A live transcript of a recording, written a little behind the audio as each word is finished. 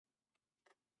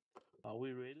Are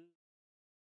we ready?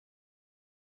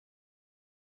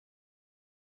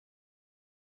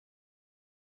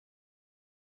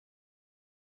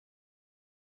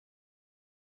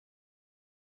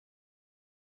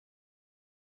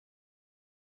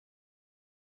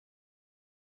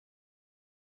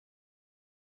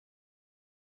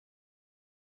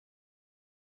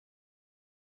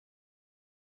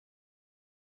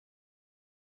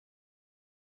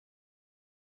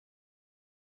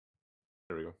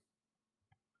 There we go.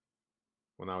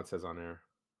 Well, now it says on air.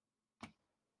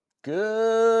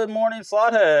 Good morning,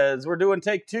 Slotheads. We're doing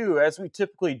take two, as we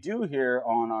typically do here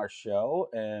on our show.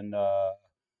 And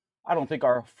I don't think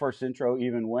our first intro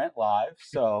even went live.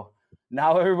 So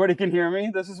now everybody can hear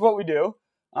me. This is what we do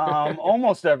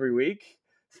almost every week.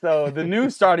 So the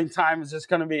new starting time is just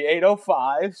going to be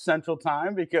 8:05 Central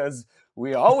Time because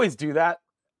we always do that.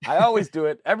 I always do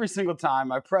it every single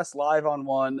time. I press live on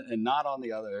one and not on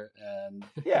the other. And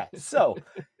yeah, so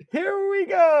here we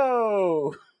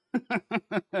go.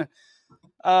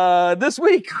 This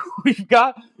week we've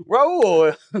got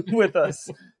Rahul with us.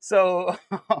 So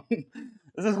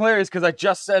this is hilarious because I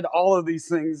just said all of these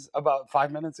things about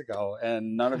 5 minutes ago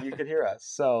and none of you could hear us.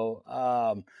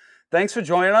 So thanks for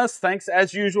joining us. Thanks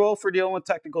as usual for dealing with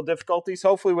technical difficulties.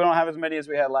 Hopefully we don't have as many as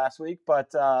we had last week, but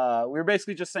we were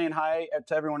basically just saying hi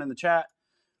to everyone in the chat.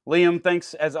 Liam,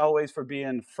 thanks as always for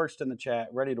being first in the chat,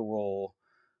 ready to roll,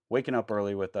 waking up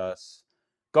early with us.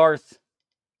 Garth,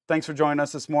 thanks for joining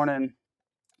us this morning.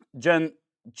 Jen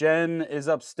is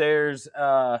upstairs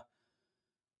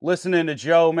listening to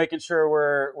Joe, making sure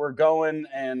we're going,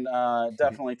 and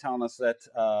definitely telling us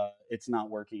that it's not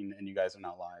working and you guys are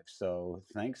not live. So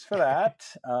thanks for that.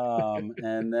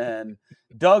 And then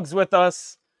Doug's with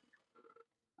us.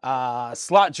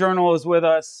 Slot Journal is with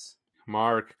us.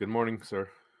 Mark, good morning, sir.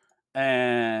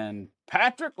 And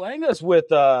Patrick Langus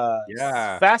with us.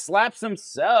 Yeah. Fast Laps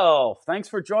himself. Thanks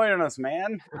for joining us,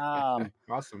 man.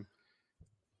 Awesome.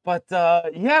 But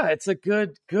yeah, it's a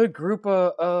good group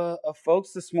of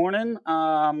folks this morning,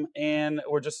 and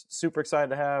we're just super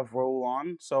excited to have Rahul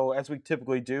on. So as we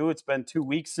typically do, it's been 2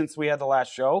 weeks since we had the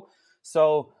last show.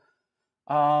 So,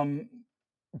 Joe,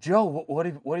 what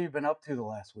have you been up to the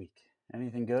last week?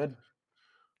 Anything good?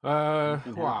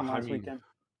 Anything happened last weekend?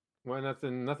 Well,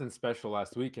 nothing special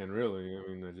last weekend, really. I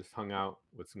mean, I just hung out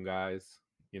with some guys,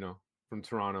 from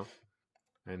Toronto,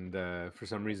 and for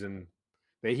some reason,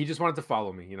 he just wanted to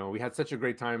follow me. We had such a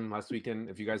great time last weekend.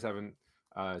 If you guys haven't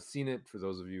seen it, for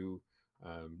those of you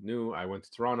new, I went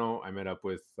to Toronto. I met up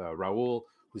with Rahul,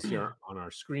 who's here on our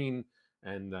screen,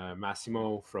 and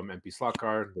Massimo from MP Slot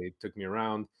Car. They took me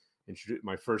around.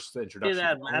 My first introduction. Say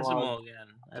that Massimo again.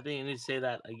 I think you need to say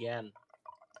that again.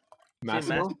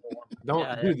 Massimo? Massimo. Don't,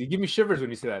 Yeah, dude. You give me shivers when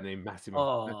you say that name, Massimo.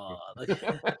 Oh,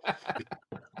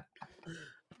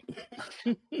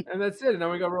 And that's it.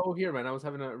 Now we got Rahul here, man. I was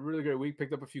having a really great week.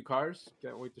 Picked up a few cars.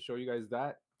 Can't wait to show you guys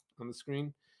that on the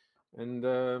screen. And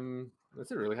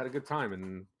that's it. Really had a good time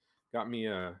and got me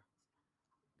a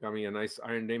nice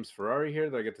Iron Dames Ferrari here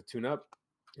that I get to tune up.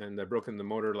 And I broke in the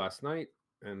motor last night,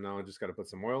 and now I just got to put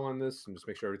some oil on this and just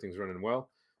make sure everything's running well.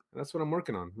 And that's what I'm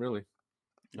working on, really.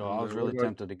 Oh, I was really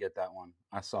tempted to get that one.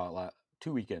 I saw it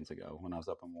 2 weekends ago when I was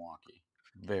up in Milwaukee.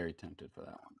 Very tempted for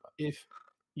that one. But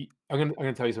I'm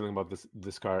gonna tell you something about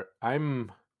this car. I'm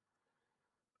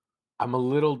a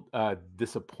little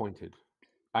disappointed.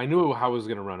 I knew how it was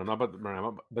gonna run. I'm not about to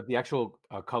run, but the actual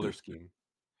color scheme,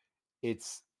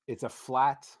 it's a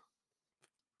flat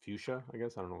fuchsia, I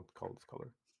guess. I don't know what to call this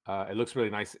color. It looks really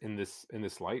nice in this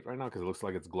light right now because it looks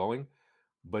like it's glowing.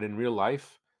 But in real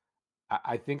life,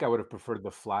 I think I would have preferred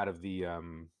the flat of the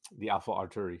Alpha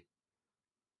Arturi.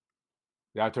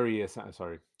 The Arturi is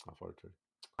sorry, Alpha Arturi.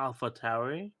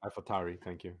 AlphaTauri. AlphaTauri,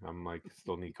 thank you. I'm like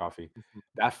still need coffee.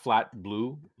 That flat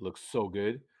blue looks so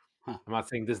good. Huh. I'm not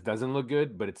saying this doesn't look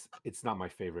good, but it's not my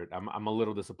favorite. I'm a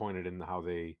little disappointed in how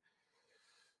the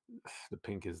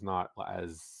pink is not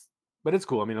as, but it's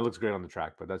cool. I mean, it looks great on the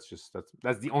track, but that's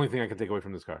the only thing I can take away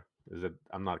from this car is that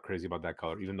I'm not crazy about that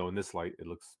color, even though in this light it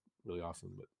looks really awesome.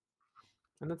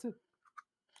 And that's it.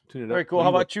 Tune it very up. cool. How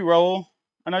about you, Rahul?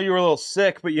 I know you were a little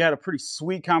sick, but you had a pretty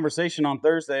sweet conversation on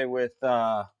Thursday with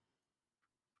Mr.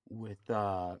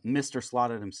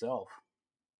 Slotted himself,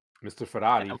 Mr.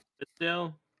 Ferrari.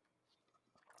 Maurizio.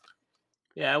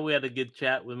 Yeah, we had a good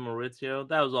chat with Maurizio.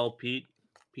 That was all Pete.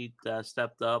 Pete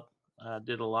stepped up,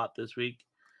 did a lot this week.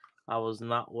 I was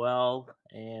not well,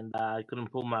 and I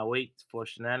couldn't pull my weight for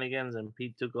shenanigans, and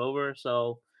Pete took over.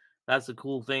 So that's the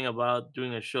cool thing about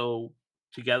doing a show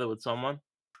together with someone.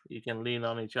 You can lean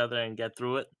on each other and get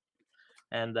through it.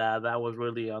 And that was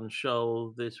really on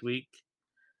show this week.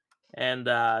 And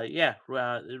yeah,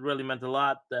 it really meant a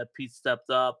lot that Pete stepped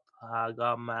up,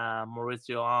 got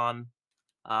Maurizio on.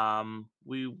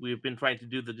 We've been trying to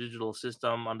do the digital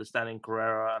system, understanding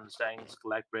Carrera, understanding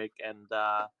Electric, and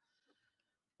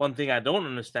one thing I don't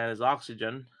understand is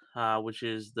Oxygen, which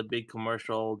is the big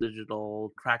commercial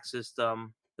digital track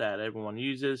system that everyone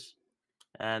uses.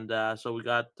 And so we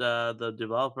got the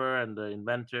developer and the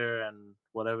inventor and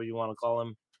whatever you want to call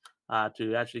him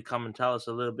to actually come and tell us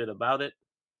a little bit about it.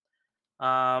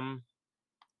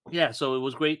 Yeah, so it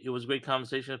was great. It was a great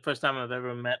conversation. First time I've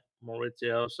ever met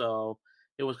Maurizio, so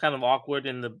it was kind of awkward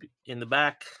in the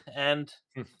back end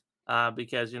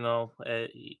because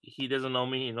he doesn't know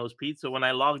me. He knows Pete. So when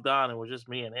I logged on, it was just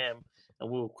me and him, and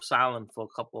we were silent for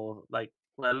a couple,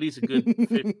 at least a good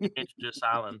 15 minutes, just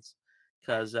silence,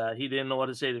 because he didn't know what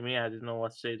to say to me. I didn't know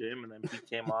what to say to him, and then Pete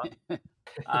came on.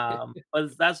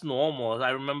 But that's normal. I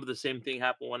remember the same thing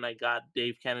happened when I got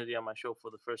Dave Kennedy on my show for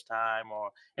the first time,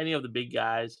 or any of the big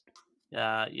guys.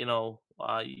 You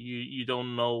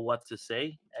don't know what to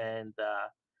say, and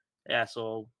yeah,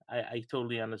 so I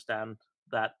totally understand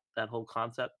that whole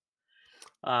concept.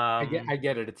 I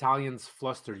get it. Italians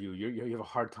fluster you. You have a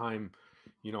hard time,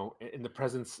 in the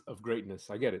presence of greatness.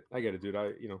 I get it, dude.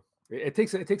 It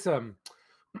takes a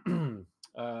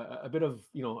bit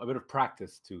of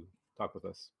practice to talk with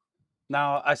us.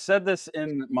 Now, I said this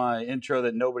in my intro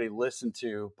that nobody listened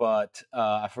to, but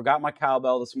I forgot my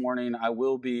cowbell this morning. I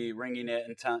will be ringing it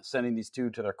and sending these two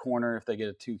to their corner if they get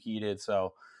it too heated.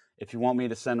 So if you want me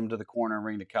to send them to the corner and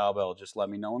ring the cowbell, just let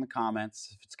me know in the comments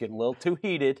if it's getting a little too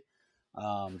heated.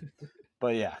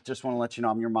 But yeah, just want to let you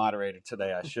know I'm your moderator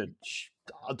today.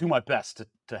 I'll do my best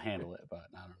to handle it, but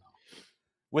I don't know.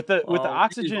 With the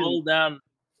oxygen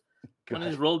when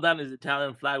he's rolled down his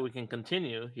Italian flag, we can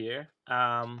continue here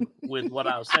with what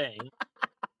I was saying.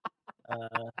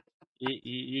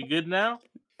 You good now?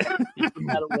 You put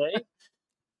that away?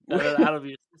 Got it out of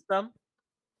your system?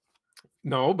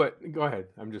 No, but go ahead.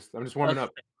 I'm just warming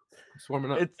up. Just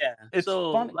warming up. It's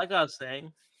so funny. Like I was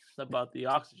saying about the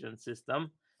oxygen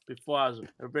system before, I was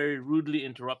very rudely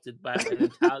interrupted by an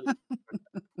Italian.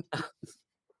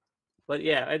 But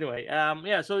yeah, anyway,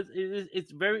 so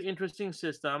it's very interesting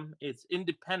system. It's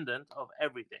independent of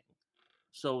everything.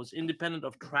 So it's independent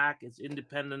of track. It's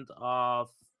independent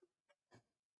of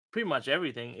pretty much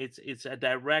everything. It's a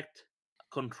direct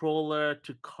controller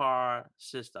to car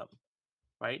system,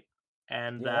 right?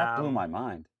 And that blew my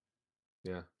mind.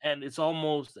 Yeah. And it's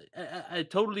almost, I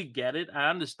totally get it. I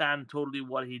understand totally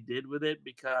what he did with it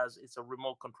because it's a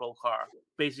remote control car.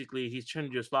 Basically, he's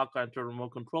turned your slot car into a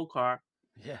remote control car.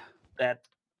 Yeah. That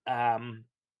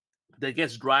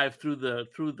gets drive through the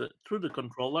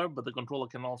controller, but the controller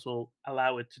can also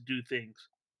allow it to do things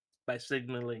by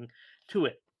signaling to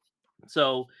it.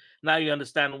 So now you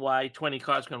understand why 20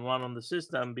 cars can run on the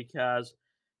system, because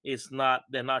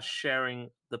they're not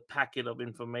sharing the packet of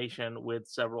information with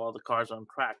several other cars on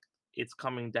track. It's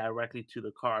coming directly to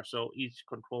the car. So each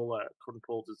controller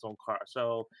controls its own car.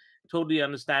 So totally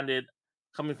understand it.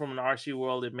 Coming from an RC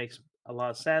world, it makes a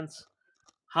lot of sense.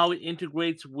 How it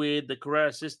integrates with the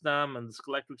Carrera system and the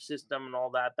Electric system and all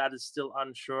that, that is still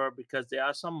unsure, because there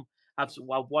are some. I've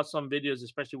watched some videos,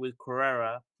 especially with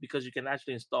Carrera, because you can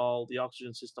actually install the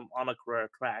oxygen system on a Carrera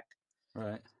track,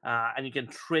 right? And you can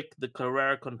trick the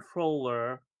Carrera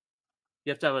controller.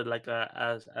 You have to have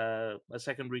a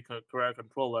secondary Carrera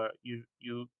controller.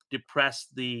 You depress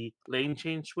the lane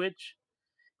change switch,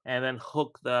 and then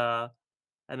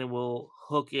and it will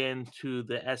hook into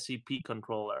the SCP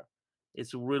controller.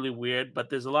 It's really weird, but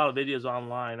there's a lot of videos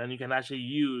online, and you can actually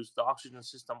use the oxygen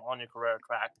system on your Carrera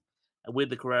track with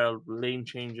the Carrera lane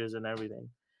changes and everything.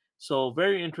 So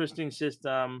very interesting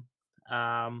system,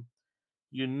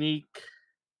 unique.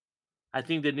 I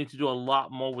think they need to do a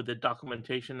lot more with the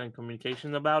documentation and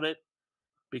communication about it,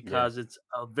 because it's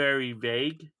very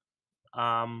vague.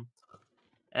 And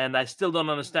I still don't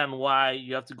understand why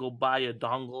you have to go buy a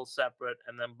dongle separate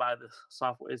and then buy the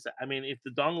software. I mean, if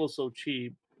the dongle is so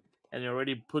cheap and you're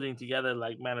already putting together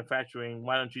like manufacturing,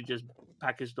 why don't you just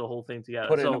package the whole thing together?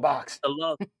 Put it in a box.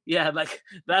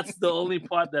 That's the only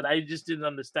part that I just didn't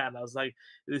understand. I was like,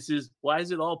 why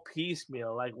is it all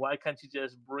piecemeal? Like, why can't you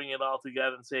just bring it all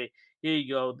together and say, here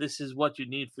you go, this is what you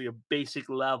need for your basic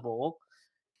level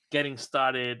getting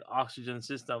started oxygen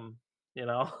system,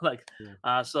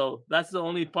 so that's the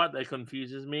only part that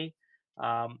confuses me.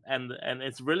 And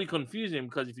it's really confusing,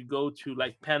 because if you go to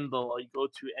like Pendle, or you go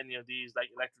to any of these like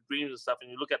Electric Dreams and stuff, and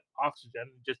you look at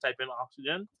oxygen, just type in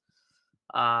oxygen,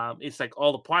 it's like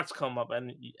all the parts come up,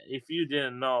 and if you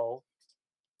didn't know,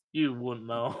 you wouldn't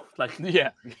know. Like,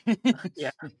 yeah.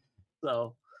 yeah.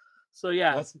 So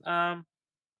yeah.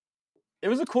 It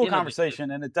was a cool You know,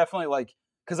 conversation, and it definitely like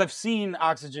because I've seen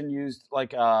oxygen used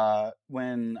like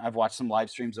when I've watched some live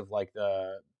streams of like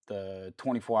the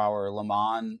 24-hour Le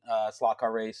Mans slot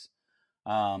car race.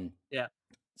 Yeah.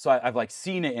 So I've like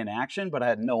seen it in action, but I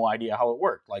had no idea how it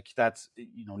worked. Like that's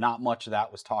not much of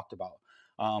that was talked about.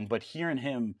 But hearing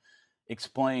him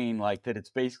explain like that it's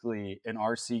basically an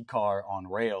RC car on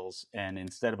rails, and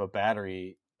instead of a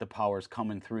battery, the power's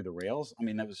coming through the rails. I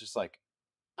mean, that was just like,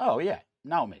 oh yeah,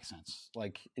 now it makes sense.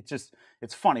 Like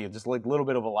it's funny. It just like a little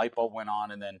bit of a light bulb went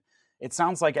on, and then it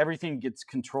sounds like everything gets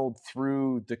controlled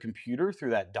through the computer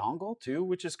through that dongle too,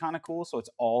 which is kind of cool. So it's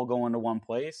all going to one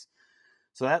place.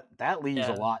 So that leaves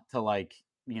a Yeah. lot to like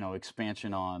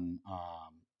expansion on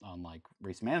like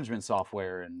race management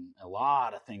software, and a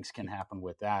lot of things can happen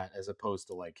with that as opposed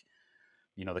to like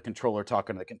the controller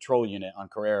talking to the control unit on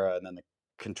Carrera, and then the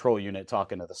control unit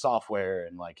talking to the software,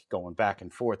 and like going back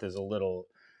and forth is a little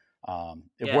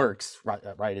it Yeah. works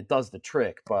right, it does the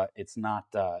trick, but it's not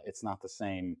the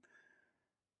same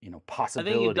I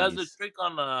possibilities. think it does the trick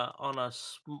on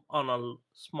a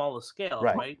smaller scale,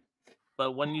 Right. right?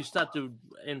 But when you start to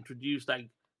introduce like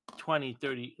 20,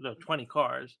 30, 20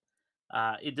 cars,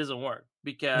 it doesn't work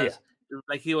because,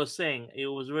 like he was saying, it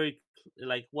was very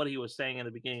like what he was saying in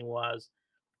the beginning was,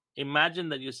 imagine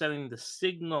that you're setting the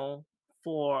signal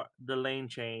for the lane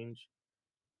change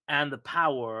and the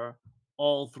power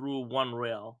all through one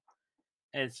rail.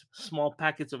 And it's small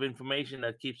packets of information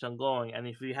that keeps on going. And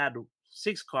if you had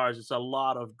 6 cars, it's a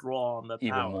lot of draw on the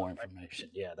even power. more Right?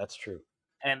 information. Yeah, that's true.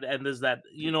 And there's that,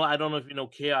 I don't know if you know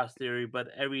chaos theory, but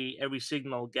every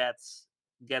signal gets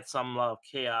some lot of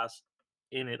chaos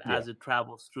in it as it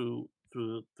travels through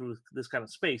this kind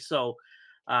of space. So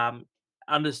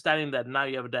understanding that now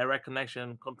you have a direct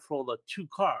connection controller to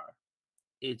car,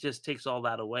 it just takes all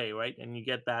that away, right? And you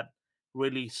get that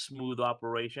really smooth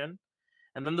operation.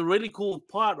 And then the really cool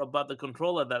part about the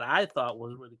controller that I thought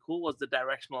was really cool was the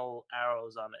directional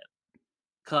arrows on it,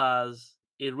 because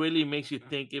it really makes you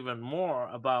think even more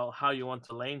about how you want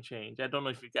to lane change. I don't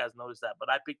know if you guys noticed that, but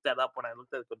I picked that up when I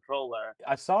looked at the controller.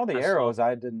 I saw the arrows.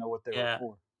 I didn't know what they were Yeah.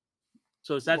 for.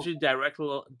 So it's actually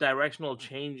directional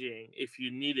changing if you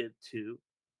needed to.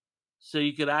 So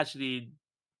you could actually,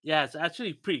 yeah, it's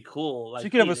actually pretty cool. Like So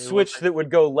you could have a switch that would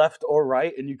go left or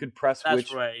right, and you could press That's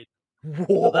which. right. Whoa.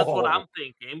 So that's what I'm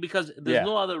thinking, because there's Yeah.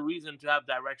 no other reason to have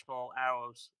directional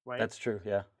arrows, right? That's true.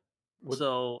 Yeah.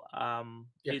 So yeah,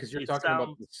 because you're talking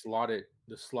about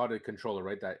the slotted controller,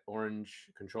 right? That orange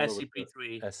controller with the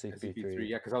SCP-3. SCP-3.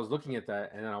 Yeah, because I was looking at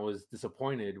that and I was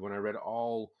disappointed when I read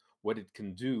all what it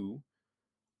can do.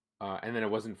 And then it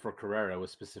wasn't for Carrera; it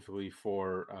was specifically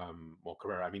for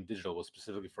Carrera. I mean, digital was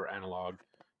specifically for analog,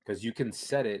 because you can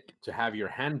set it to have your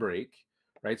handbrake,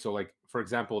 right? So, like for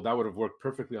example, that would have worked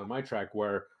perfectly on my track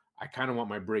where I kind of want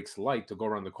my brakes light to go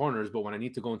around the corners, but when I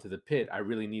need to go into the pit, I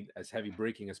really need as heavy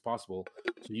braking as possible.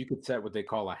 So you could set what they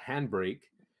call a handbrake,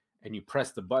 and you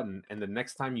press the button, and the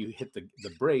next time you hit the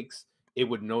brakes, it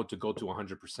would know to go to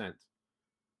 100%.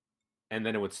 And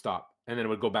then it would stop, and then it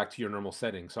would go back to your normal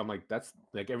setting. So I'm like, that's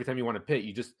like every time you want to pit,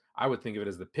 I would think of it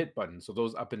as the pit button. So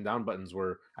those up and down buttons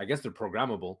were, I guess they're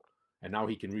programmable, and now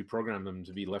he can reprogram them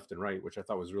to be left and right, which I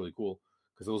thought was really cool,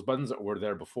 because those buttons were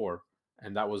there before,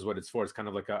 and that was what it's for. It's kind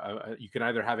of like you can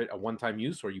either have it a one-time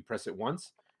use where you press it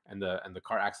once and the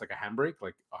car acts like a handbrake,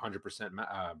 like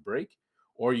 100% brake,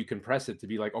 or you can press it to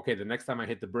be like, okay, the next time I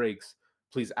hit the brakes,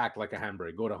 please act like a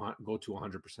handbrake, go to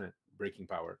 100% braking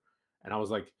power. And I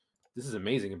was like, this is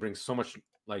amazing. It brings so much,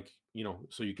 like,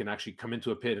 so you can actually come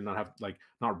into a pit and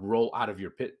not roll out of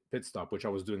your pit stop, which I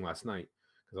was doing last night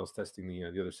because I was testing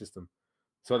the other system.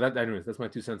 So anyways, that's my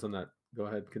 2 cents on that. Go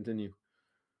ahead, continue.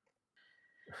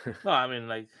 No, I mean,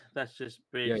 like, that's just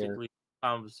basically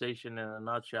conversation in a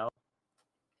nutshell.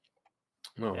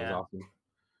 No, it was awesome.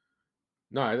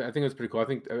 No, I think it's pretty cool. I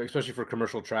think especially for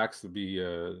commercial tracks,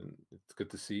 it's good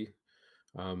to see.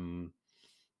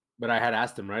 But I had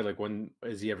asked him, right, like, when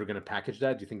is he ever going to package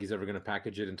that? Do you think he's ever going to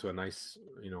package it into a nice,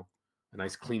 a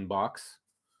nice clean box?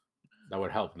 That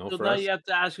would help, no? So For now us, you have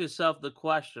to ask yourself the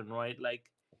question, right? Like,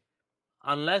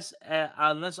 unless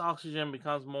oxygen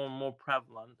becomes more and more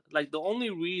prevalent, like the only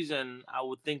reason I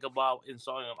would think about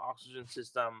installing an oxygen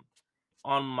system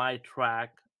on my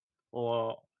track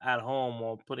or at home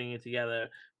or putting it together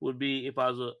would be if I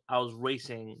was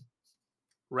racing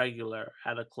regular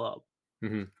at a club.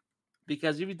 Mm-hmm.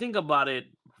 Because if you think about it,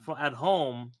 at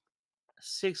home,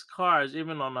 6 cars,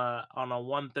 even on a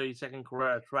 132nd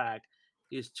Carrera track,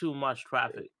 is too much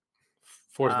traffic.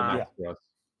 Four's the max for us.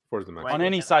 Four's the max. Right? On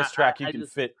any size track, you can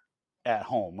fit at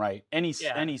home, right? Any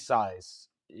size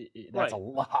that's Right. a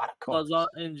lot of cars. Because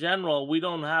in general, we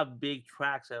don't have big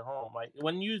tracks at home. Like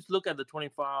when you look at the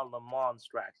 24-hour Le Mans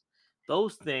tracks,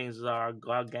 those things are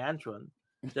gargantuan.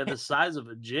 They're the size of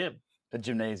a gym, A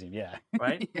gymnasium, yeah.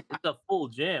 right? It's a full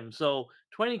gym. So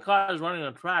 20 cars running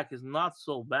a track is not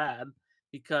so bad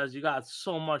because you got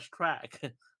so much track.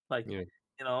 Like, Yeah.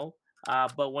 you know,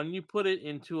 but when you put it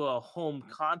into a home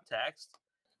context,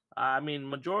 I mean,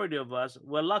 majority of us,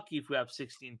 we're lucky if we have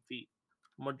 16 feet.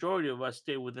 Majority of us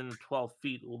stay within 12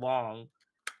 feet long,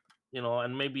 you know,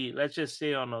 and maybe let's just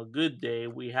say on a good day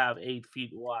we have 8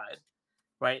 feet wide,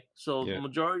 right? So Yeah.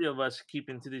 majority of us keep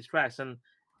into these tracks, and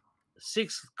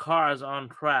 6 cars on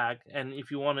track, and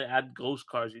if you want to add ghost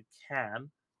cars, you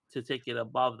can to take it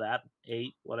above that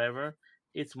 8, whatever.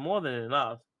 It's more than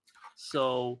enough.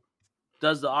 So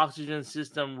does the oxygen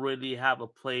system really have a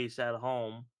place at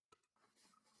home?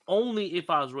 Only if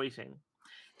I was racing.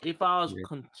 If I was Yeah.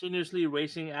 continuously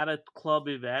racing at a club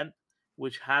event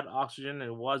which had oxygen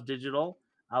and was digital,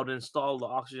 I would install the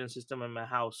oxygen system in my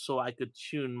house so I could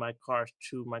tune my cars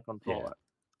to my controller.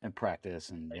 And practice,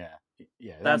 and yeah,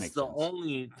 that That's makes the sense.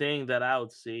 only thing that I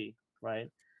would see,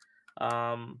 right?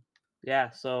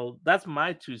 Yeah, so that's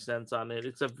my 2 cents on it.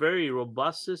 It's a very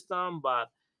robust system, but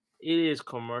it is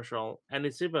commercial, and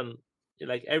it's even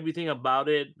like everything about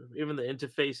it, even the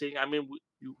interfacing. I mean,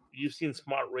 you've seen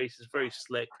Smart Race is very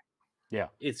slick. Yeah,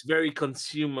 It's very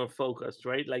consumer focused,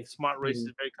 right? Like Smart Race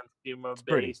is very consumer it's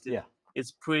pretty. based. Yeah,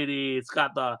 It's pretty. It's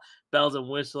got the bells and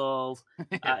whistles.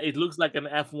 It looks like an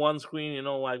F1 screen, you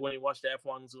know, like when you watch the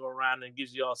F1s go around and it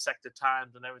gives you all sector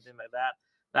times and everything like that.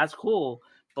 That's cool.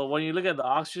 But when you look at the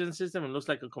oxygen system, it looks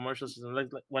like a commercial system.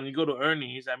 Like when you go to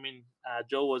Ernie's, I mean,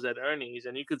 Joe was at Ernie's,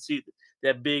 and you could see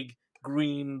their big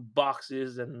green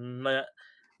boxes and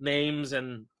names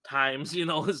and times. You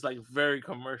know, it's like very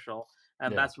commercial,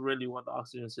 and Yeah. that's really what the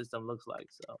oxygen system looks like.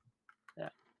 So, yeah.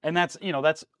 And that's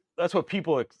that's what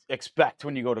people expect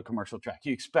when you go to commercial track.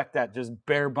 You expect that just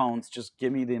bare bones, just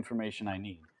give me the information I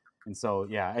need. And so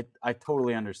yeah, I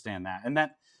totally understand that. And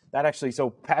that actually, so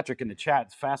Patrick in the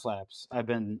chat, Fast Laps, I've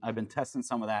been testing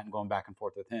some of that and going back and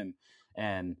forth with him,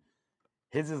 and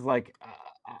his is like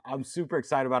I'm super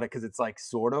excited about it because it's like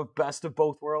sort of best of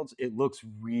both worlds. It looks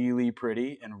really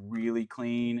pretty and really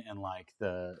clean, and like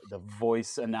the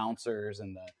voice announcers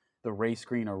and the race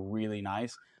screen are really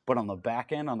nice. But on the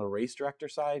back end, on the race director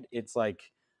side, it's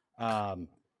like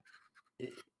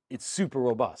it's super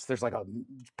robust. There's like a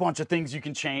bunch of things you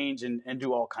can change and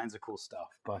do all kinds of cool stuff.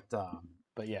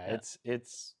 But yeah,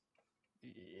 it's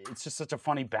just such a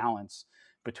funny balance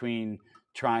between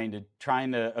trying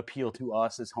to appeal to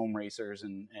us as home racers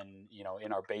and you know,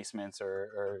 in our basements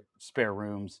or spare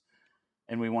rooms,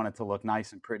 and we want it to look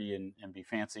nice and pretty and be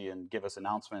fancy and give us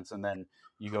announcements, and then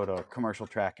you go to a commercial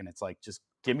track and it's like, just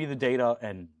give me the data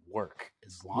and work.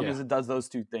 As long as it does those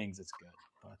 2 things, it's good.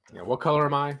 But What color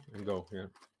am I? And go. Yeah.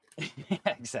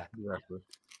 Exactly. Exactly.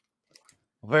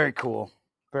 Very cool.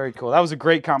 Very cool. That was a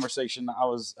great conversation. I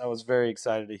was very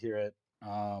excited to hear it.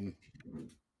 I'm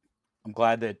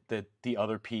glad that the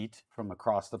other Pete from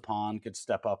across the pond could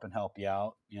step up and help you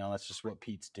out. You know, that's just what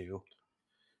Pete's do.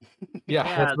 Yeah,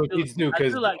 that's what I Pete's do,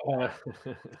 because feel like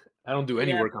I don't do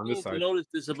any work on this side. Notice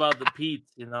this about the Pete's,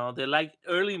 you know, they like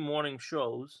early morning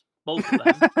shows, both of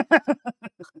them,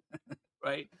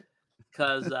 right?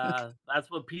 Because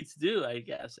that's what Pete's do, I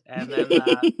guess, and then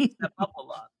step up a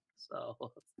lot.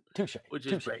 So, Touche. which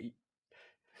is great.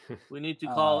 Um, We need to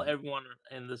call everyone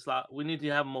in the slot. We need to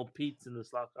have more Pete's in the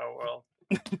slot car world.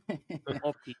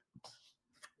 More Pete's,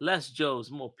 less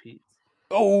Joes, more Pete's.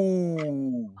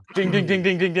 Oh, ding, ding, ding,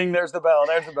 ding, ding, ding. There's the bell.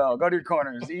 There's the bell. Go to your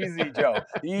corners. Easy, Joe.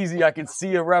 Easy. I can see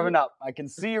you revving up.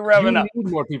 You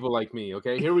need more people like me,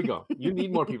 okay? Here we go. You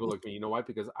need more people like me. You know why?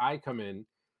 Because I come in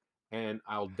and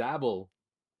I'll dabble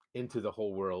into the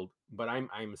whole world, but I'm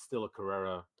still a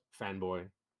Carrera fanboy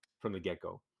from the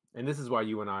get-go. And this is why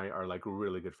you and I are like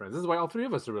really good friends. This is why all 3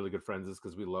 of us are really good friends, is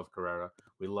because we love Carrera.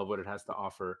 We love what it has to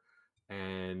offer.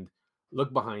 And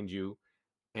look behind you.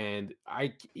 And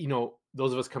I, you know,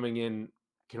 those of us coming in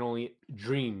can only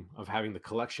dream of having the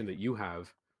collection that you have,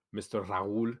 Mr.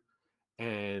 Rahul.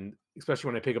 And especially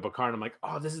when I pick up a car and I'm like,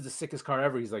 oh, this is the sickest car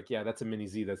ever. He's like, yeah, that's a Mini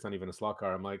Z. That's not even a slot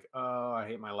car. I'm like, oh, I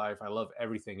hate my life. I love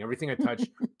everything. Everything I touch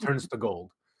turns to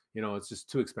gold. You know, it's just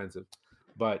too expensive.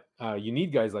 But you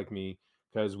need guys like me,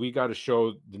 because we got to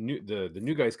show the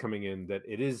new guys coming in that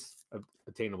it is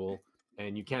attainable,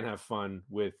 and you can have fun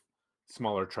with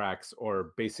smaller tracks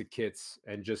or basic kits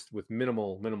and just with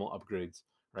minimal upgrades,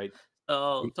 right?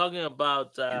 Oh, talking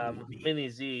about Mini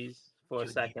Z's for a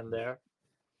second there.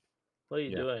 What are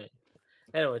you doing?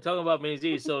 Anyway, talking about Mini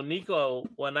Z's. So Nico,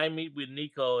 when I meet with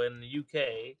Nico in the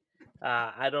UK,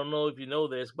 I don't know if you know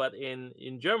this, but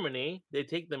in Germany they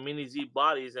take the Mini Z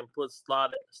bodies and put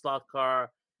slot car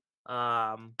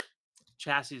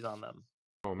chassis on them.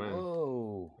 Oh man,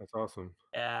 Whoa. that's awesome.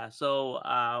 Yeah, so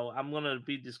I'm gonna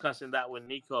be discussing that with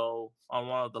Nico on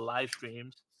one of the live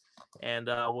streams, and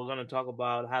we're gonna talk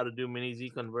about how to do Mini Z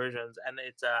conversions. And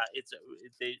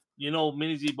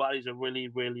Mini Z bodies are really,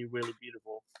 really, really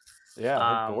beautiful. Yeah,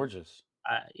 they're Um, gorgeous.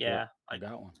 yeah, I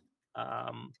got one.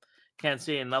 um, can't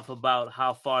say enough about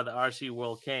how far the RC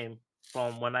world came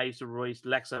from when I used to race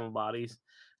Lexan bodies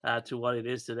to what it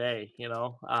is today.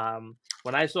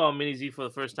 When I saw a Mini Z for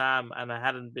the first time and I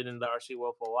hadn't been in the RC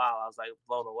world for a while, I was like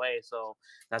blown away. So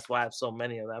that's why I have so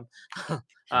many of them.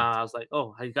 I was like,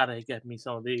 oh, I gotta get me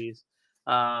some of these.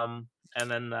 And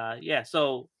then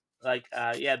so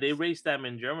they race them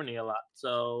in Germany a lot.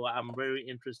 So I'm very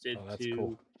interested Oh, that's to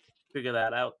cool. figure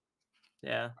that out.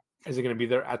 Yeah. Is it going to be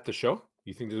there at the show?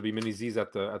 You think there'll be Mini Z's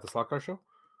at the slot car show?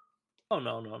 Oh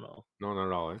no. No, not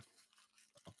at all. Eh?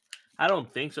 I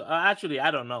don't think so. Actually, I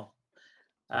don't know.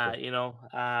 Okay.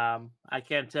 I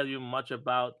can't tell you much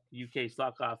about UK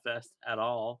Slot Car Fest at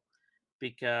all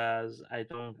because I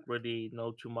don't really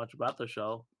know too much about the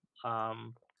show.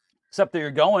 Except that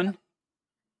you're going,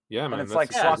 Yeah, man. and it's that's like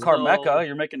exciting. slot car so- mecca.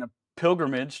 You're making a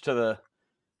pilgrimage to the.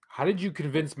 How did you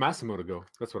convince Massimo to go?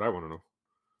 That's what I want to know.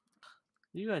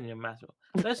 You and your Massimo.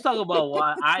 Let's talk about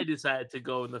why I decided to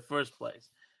go in the first place.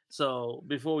 So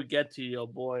before we get to your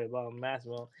boy about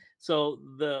Massimo, so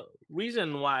the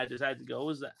reason why I decided to go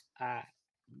was that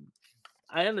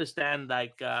I understand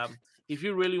if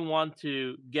you really want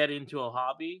to get into a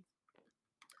hobby,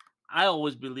 I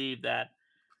always believe that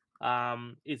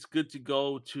it's good to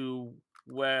go to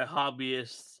where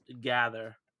hobbyists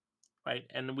gather, right?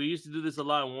 And we used to do this a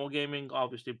lot in wargaming,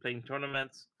 obviously playing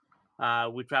tournaments.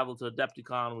 We traveled to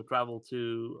Adepticon, we traveled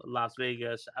to Las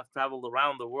Vegas. I've traveled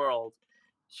around the world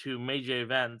to major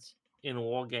events in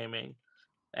wargaming.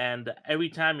 And every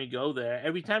time you go there,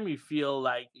 every time you feel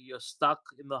like you're stuck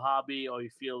in the hobby or you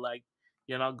feel like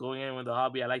you're not going in with the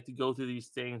hobby, I like to go through these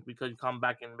things because you come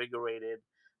back invigorated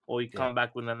or you come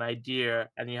back with an idea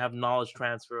and you have knowledge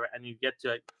transfer and you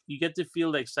get to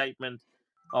feel the excitement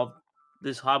of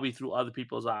this hobby through other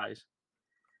people's eyes.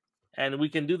 And we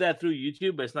can do that through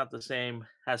YouTube, but it's not the same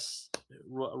as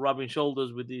rubbing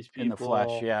shoulders with these people In the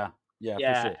flesh, yeah, for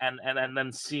sure. and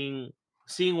then seeing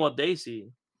what they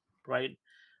see, right?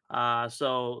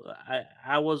 So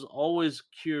I was always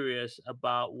curious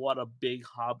about what a big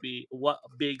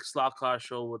slot car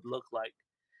show would look like,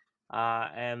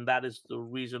 and that is the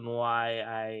reason why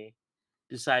I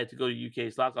decided to go to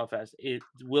UK Slot Car Fest.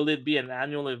 Will it be an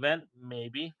annual event?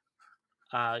 Maybe,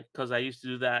 because I used to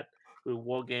do that with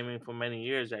wargaming for many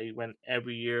years. I went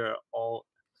every year all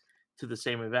to the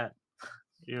same event,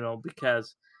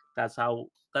 because that's how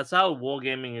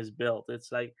wargaming is built.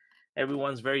 It's like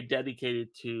everyone's very dedicated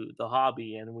to the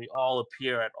hobby and we all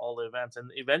appear at all the events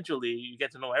and eventually you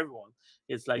get to know everyone.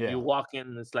 It's like you walk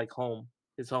in, it's like home.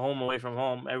 It's a home away from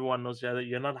home. Everyone knows each other.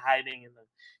 You're not hiding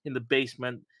in the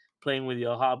basement playing with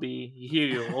your hobby. You hear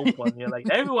your open. You're like,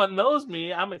 everyone knows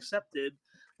me. I'm accepted.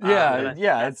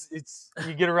 It's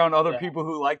you get around other Yeah. people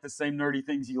who like the same nerdy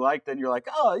things you like, then you're like,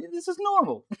 oh, this is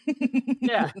normal.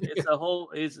 Yeah,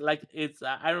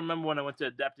 I remember when I went to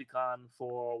Adepticon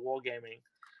for wargaming,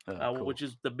 Cool. which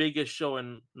is the biggest show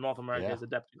in North America is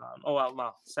Adepticon. Oh well,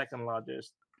 no, second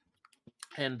largest.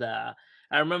 And I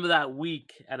remember that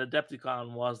week at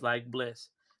Adepticon was like bliss,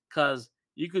 because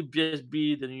you could just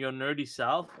be your nerdy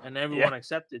self, and everyone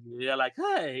accepted you. You're like,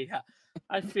 hey,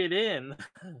 I fit in.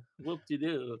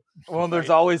 Whoop-de-doo. Well, there's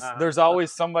Right?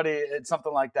 always somebody at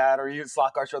something like that, or you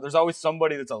slot car show. There's always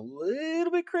somebody that's a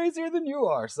little bit crazier than you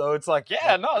are. So it's like,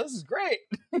 no, this is great.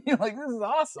 You're like, this is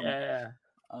awesome. Yeah.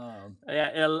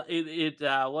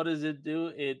 What does it do?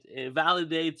 It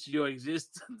validates your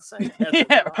existence. I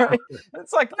guess. Right.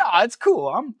 It's like, no, it's cool.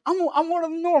 I'm one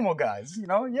of the normal guys.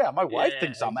 My wife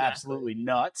thinks I'm absolutely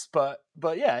nuts, but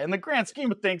yeah, in the grand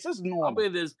scheme of things, this is normal. I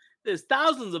mean, there's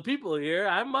thousands of people here.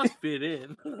 I must fit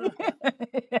in.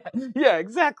 Yeah,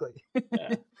 exactly.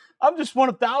 Yeah. I'm just one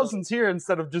of thousands here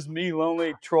instead of just me,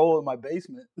 lonely troll in my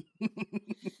basement.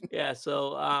 Yeah.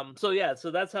 So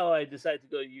that's how I decided to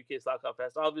go to UK Slot Car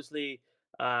Fest. Obviously,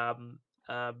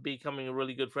 becoming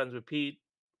really good friends with Pete.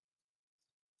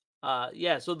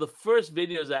 So the first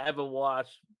videos I ever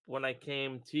watched when I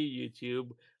came to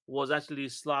YouTube was actually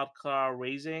Slot Car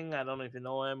Racing. I don't know if you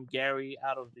know him, Gary,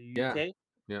 out of the UK.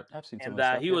 Yeah, I've seen And some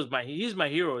of his stuff, he's my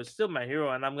hero. He's still my hero,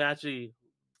 and I'm actually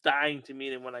dying to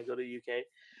meet him when I go to UK.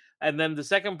 And then the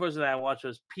second person I watched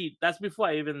was Pete. That's before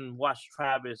I even watched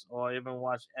Travis or even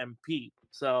watched MP.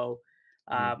 So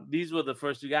These were the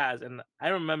first two guys, and I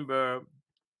remember,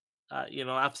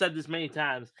 I've said this many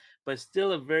times, but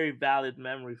still a very valid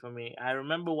memory for me. I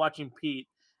remember watching Pete,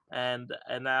 and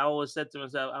I always said to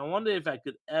myself, I wonder if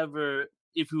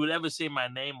he would ever say my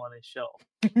name on his show,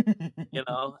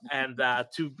 and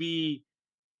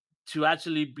to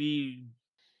actually be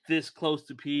this close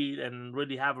to Pete and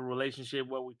really have a relationship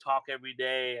where we talk every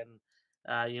day and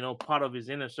part of his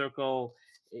inner circle.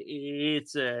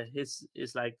 It's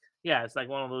like, yeah, it's like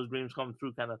one of those dreams come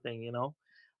true kind of thing.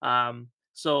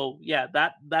 So yeah,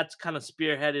 that's kind of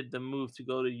spearheaded the move to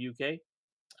go to UK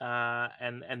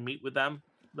and meet with them.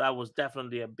 That was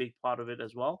definitely a big part of it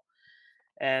as well.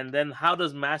 And then how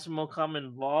does Massimo come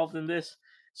involved in this?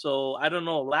 So I don't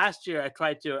know. Last year I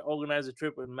tried to organize a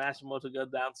trip with Massimo to go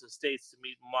down to the States to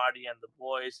meet Marty and the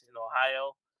boys in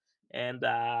Ohio, and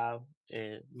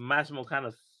Massimo kind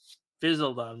of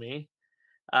fizzled on me.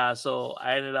 So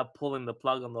I ended up pulling the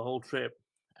plug on the whole trip.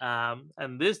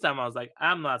 And this time I was like,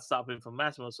 I'm not stopping for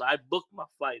Massimo. So I booked my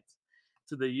flights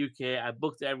to the UK. I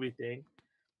booked everything.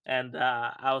 And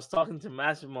I was talking to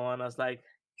Massimo, and I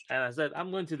said, I'm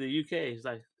going to the UK. He's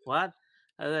like, what?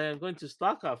 I said, I'm going to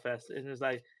Stockholm Fest. And he's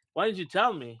like, why didn't you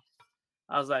tell me?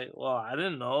 I was like, well, I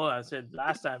didn't know. I said,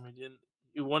 last time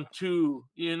you weren't too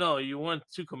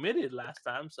committed last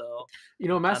time. So,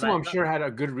 Massimo, I'm sure had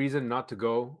a good reason not to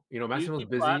go. Massimo's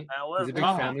busy. He's a big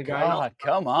family guy. God,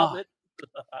 come on.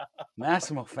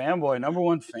 Massimo fanboy,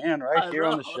 #1 fan right here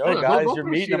on the show, guys. You're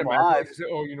meeting him live.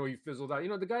 He fizzled out.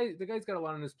 The guy's got a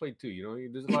lot on his plate too.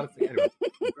 There's a lot of things.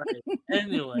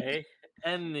 Anyway.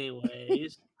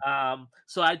 Anyways,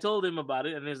 so I told him about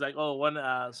it, and he's like,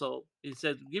 "Oh, so he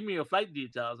said, give me your flight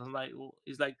details." I'm like,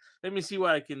 he's like, "Let me see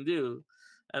what I can do."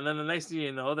 And then the next thing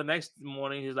you know, the next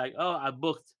morning, he's like, "Oh, I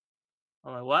booked."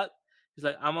 I'm like, "What?" He's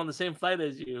like, "I'm on the same flight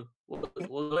as you.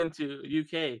 We're going to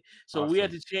UK." So we had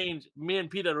to change. Me and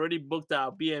Pete had already booked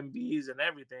our B&Bs and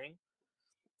everything.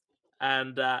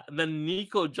 And then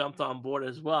Nico jumped on board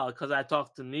as well, because I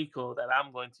talked to Nico that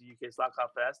I'm going to UK Slot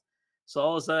Fest. So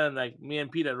all of a sudden, like, me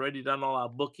and Pete had already done all our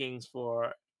bookings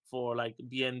for like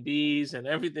B&Bs and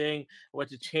everything. We had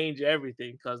to change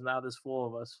everything because now there's 4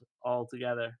 of us all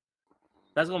together.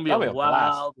 That's gonna be a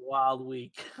wild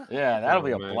week. Yeah, that'll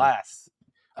be a blast.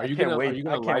 Are you gonna wait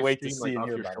to see and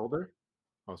hear your shoulder?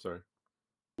 Oh, sorry.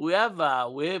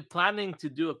 We're planning to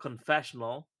do a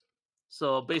confessional.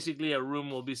 So basically, a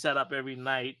room will be set up every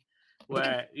night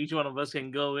where each one of us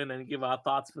can go in and give our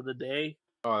thoughts for the day.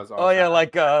 Oh, that's awesome. Oh yeah,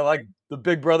 like the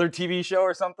Big Brother TV show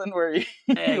or something where you,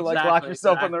 you like lock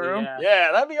yourself in the room.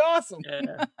 Yeah, that'd be awesome.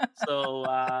 Yeah.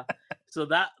 So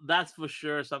that's for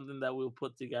sure something that we'll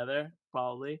put together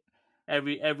probably.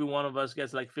 Every one of us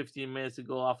gets like 15 minutes to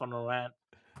go off on a rant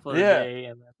for the day,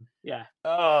 and then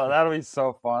Oh, that'll be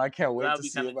so fun! I can't wait to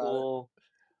see about cool.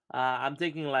 I'm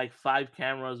taking like 5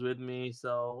 cameras with me,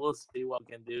 so we'll see what we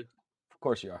can do. Of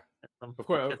course you are. Of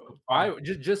course, 5.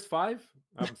 Just 5.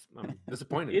 I'm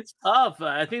disappointed. It's tough.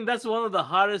 I think that's one of the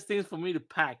hardest things for me to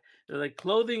pack. Like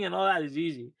clothing and all that is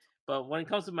easy, but when it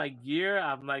comes to my gear,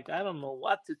 I'm like, I don't know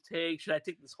what to take. Should I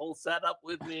take this whole setup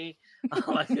with me?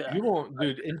 You won't,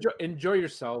 dude. Enjoy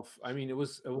yourself. I mean, it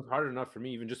was hard enough for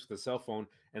me, even just with the cell phone.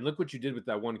 And look what you did with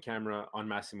that one camera on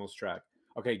Massimo's track.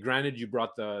 Okay, granted, you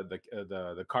brought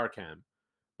the car cam,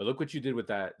 but look what you did with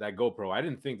that GoPro. I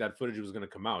didn't think that footage was going to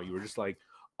come out. You were just like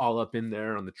all up in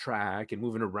there on the track and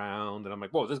moving around, and I'm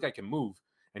like, whoa, this guy can move.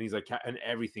 And he's like, and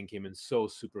everything came in so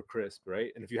super crisp,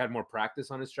 right? And if you had more practice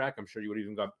on his track, I'm sure you would have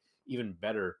even got even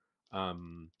better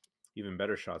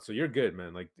shots. So you're good,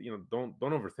 man. Like, don't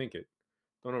overthink it.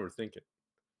 Don't overthink it.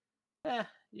 Yeah,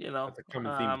 That's a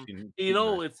common theme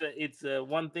between it's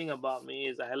one thing about me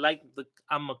is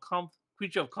I'm a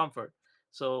creature of comfort.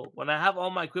 So when I have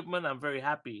all my equipment, I'm very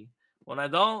happy. When I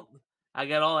don't, I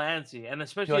get all antsy, and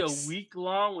especially a week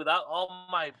long without all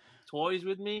my toys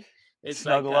with me, it's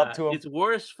snuggle up to them. It's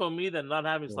worse for me than not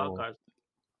having slot cars.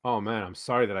 Oh man, I'm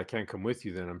sorry that I can't come with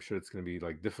you. Then I'm sure it's going to be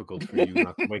like difficult for you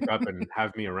not to wake up and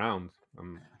have me around.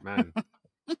 Man,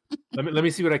 let me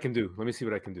see what I can do. Let me see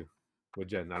what I can do with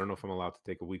Jen. I don't know if I'm allowed to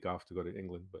take a week off to go to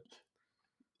England, but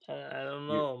I don't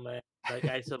know, man. Like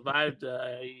I survived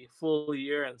a full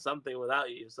year and something without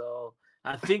you, so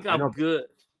I think I'm good.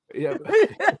 Yeah, I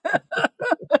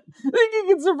think you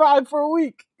can survive for a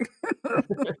week.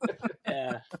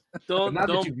 Yeah,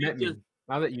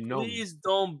 now that you know, please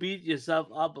don't beat yourself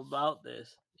up about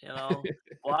this.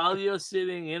 While you're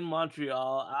sitting in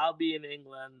Montreal, I'll be in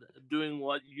England doing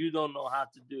what you don't know how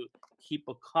to do. Keep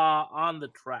a car on the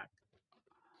track.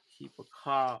 Keep a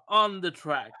car on the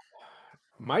track.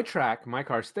 My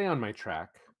cars stay on my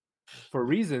track for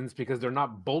reasons because they're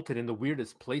not bolted in the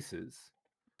weirdest places.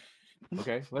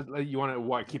 Okay, you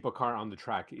want to keep a car on the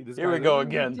track. Here we go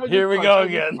again. Keep a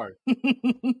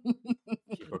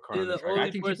car on the track. I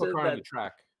can keep a car on the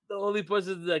track. The only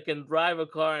person that can drive a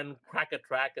car and crack a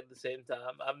track at the same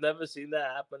time. I've never seen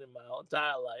that happen in my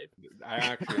entire life. I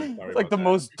actually am sorry. It's like the that.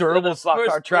 most durable slot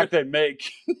car track they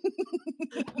make.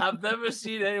 I've never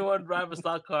seen anyone drive a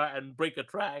slot car and break a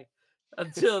track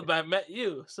until I met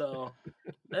you. So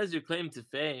that's your claim to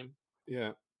fame.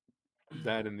 Yeah.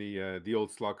 That and the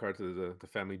old slot car to the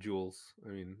family jewels. I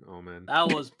mean, oh man, that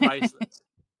was priceless.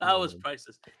 That was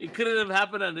priceless. It couldn't have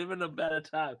happened at even a better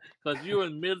time because you were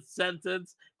in mid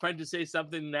sentence trying to say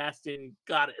something nasty and you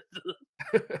got it.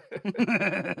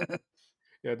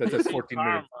 Yeah, that says 14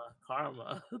 minutes.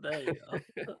 Karma. There you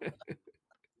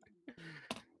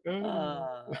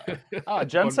go.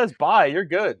 Jen says bye. You're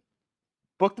good.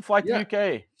 Book the flight to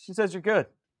UK. She says you're good.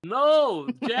 No,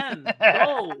 Jen.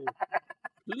 No.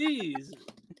 Please,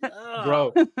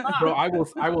 bro, I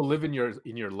will live in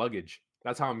your luggage.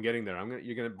 That's how I'm getting there.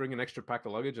 You're gonna bring an extra pack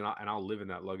of luggage, and I'll live in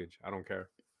that luggage. I don't care.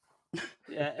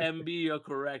 Yeah, MB, you're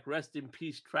correct. Rest in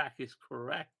peace. Track is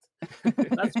correct.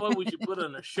 That's what we should put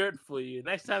on a shirt for you.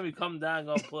 Next time you come down, I'm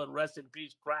gonna put rest in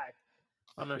peace track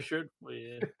on a shirt for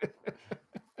you.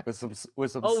 With some we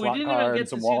didn't even get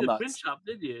to see the print shop,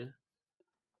 did you?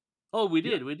 Oh, we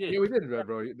did. Yeah, we did,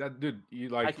 bro. That dude,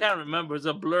 I can't remember. It's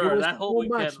a blur. That whole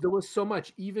weekend. There was so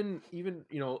much. Even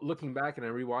looking back, and I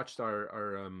rewatched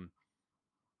our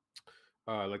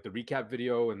like the recap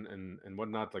video and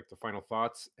whatnot, like the final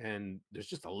thoughts. And there's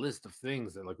just a list of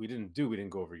things that like we didn't do. We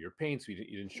didn't go over your paints. You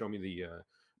didn't show me your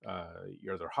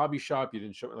other hobby shop. You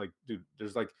didn't show me, like, dude.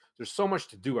 There's so much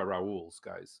to do at Rahul's,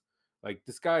 guys. Like,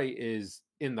 this guy is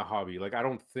in the hobby. Like, I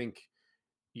don't think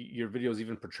your videos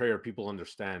even portray or people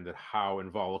understand that how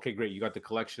involved. Okay, great, you got the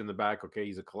collection in the back. Okay,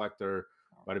 he's a collector,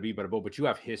 bada bee, bada bo, but you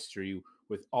have history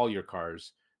with all your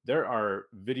cars. There are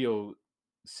video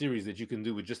series that you can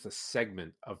do with just a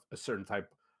segment of a certain type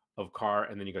of car,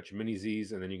 and then you got your mini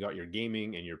Z's, and then you got your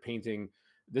gaming and your painting.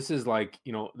 This is like,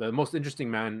 the most interesting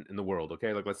man in the world.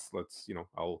 Okay, like let's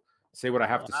I'll say what I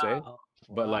have to say,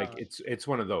 but like it's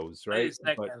one of those, right? Wait a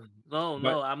second. No,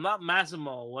 I'm not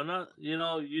Massimo. We're not. You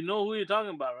know who you're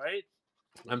talking about, right?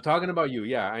 I'm talking about you.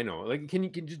 Yeah, I know. Like, can you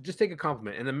just take a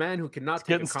compliment? And a man who cannot take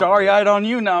getting starry-eyed on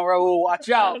you now, Rahul. Watch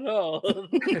out. I know.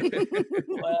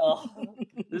 Well,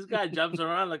 this guy jumps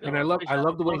around like. And I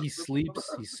love the way he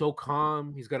sleeps. He's so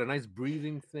calm. He's got a nice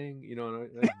breathing thing. A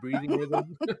nice breathing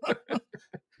rhythm.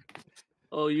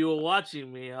 Oh, you were watching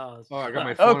me. Oh, I got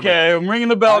my phone. Okay, I'm ringing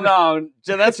the bell now.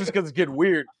 That's just because it's getting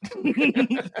weird.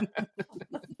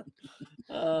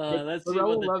 Let's see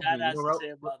what the chat has to say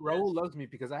about Rahul loves me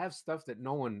because I have stuff that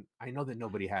I know that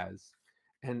nobody has.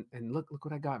 And look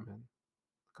what I got, man.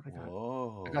 Look what I got.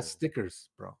 Whoa. I got stickers,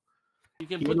 bro. You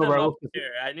can put them up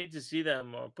here. I need to see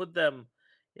them or put them.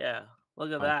 Yeah,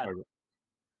 look at that.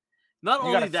 Not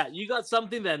only that, you got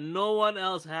something that no one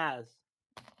else has.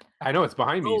 I know, it's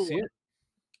behind me. You see it?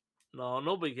 No,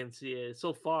 nobody can see it. It's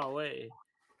so far away.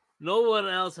 No one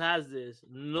else has this.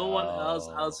 No one else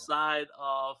outside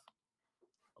of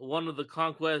one of the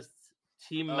Conquest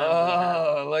team members.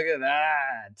 Oh, look at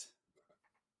that.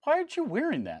 Why aren't you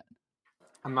wearing that?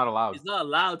 I'm not allowed. He's not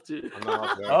allowed to. I'm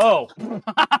not allowed to.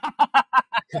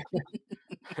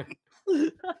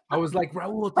 I was like,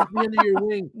 Rahul, take me under your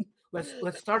wing.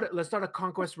 Let's start a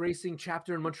Conquest Racing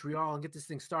chapter in Montreal and get this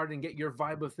thing started and get your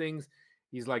vibe of things.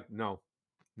 He's like, no.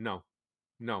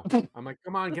 I'm like,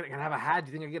 come on, can I have a hat?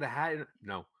 Do you think I get a hat?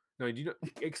 No. You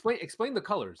explain the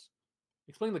colors.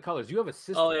 Explain the colors. You have a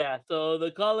system. Oh yeah. So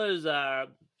the colors are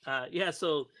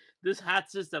So this hat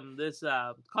system, this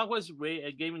Conquest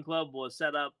Gaming Club was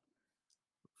set up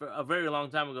for a very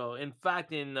long time ago. In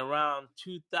fact, in around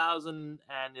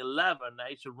 2011, I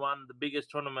used to run the biggest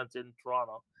tournaments in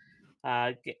Toronto,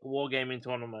 wargaming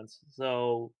tournaments.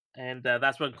 So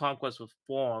that's when Conquest was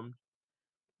formed.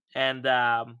 And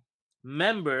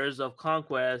members of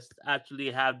Conquest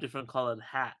actually have different colored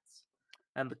hats,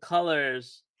 and the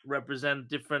colors represent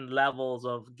different levels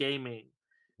of gaming.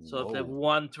 So if they've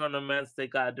won tournaments, they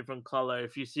got a different color.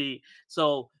 If you see,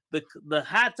 so the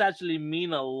hats actually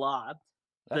mean a lot.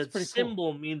 The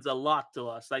symbol means a lot to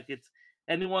us. Like, it's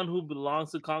anyone who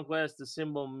belongs to Conquest, the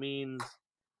symbol means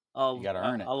you gotta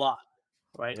earn it a lot,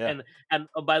 right? Yeah. And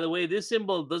by the way, this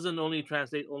symbol doesn't only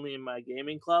translate only in my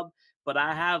gaming club, but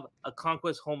I have a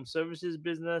Conquest home services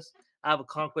business. I have a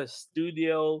Conquest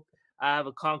studio. I have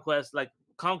a Conquest, like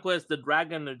Conquest the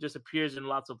dragon that just appears in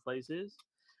lots of places.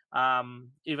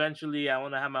 Eventually I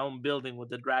want to have my own building with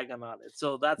the dragon on it.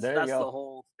 So that's the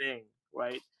whole thing,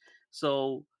 right?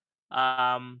 So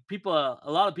a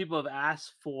lot of people have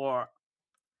asked for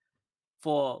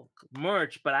for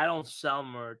merch, but I don't sell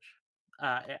merch.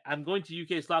 I'm going to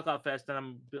UK Slockout Fest, and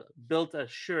I'm built a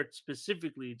shirt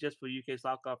specifically just for UK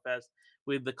Slockout Fest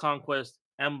with the Conquest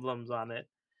emblems on it.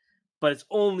 But it's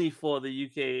only for the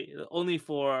UK, only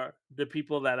for the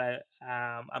people that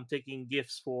I'm taking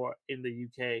gifts for in the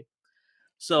UK.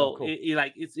 So cool.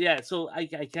 So I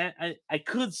can't I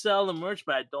could sell the merch,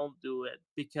 but I don't do it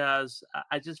because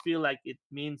I just feel like it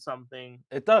means something.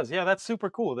 It does. Yeah, that's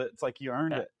super cool. It's like you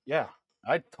earned Yeah. it. Yeah,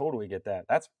 I totally get that.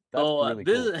 That's So really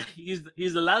cool.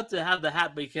 he's allowed to have the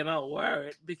hat, but he cannot wear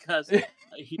it because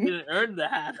he didn't earn the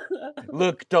hat.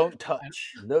 Look, don't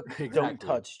touch. Look, don't Exactly.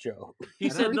 touch, Joe. He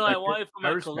And I said, "No, I respect want it. it for I my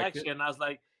respect it. collection." I was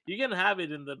like, "You can have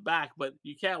it in the back, but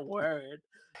you can't wear it."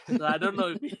 So I don't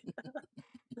know if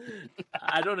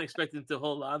I don't expect him to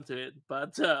hold on to it,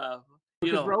 but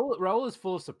Because Rahul is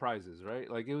full of surprises, right?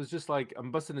 Like it was just like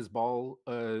I'm busting his ball,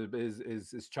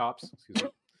 his chops, excuse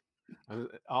me,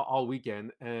 all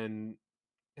weekend, and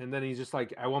then he's just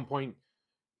like at one point,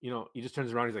 he just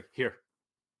turns around, he's like, "Here,"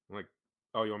 I'm like,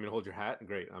 "Oh, you want me to hold your hat?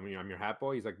 Great. I mean, I'm your hat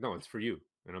boy." He's like, "No, it's for you,"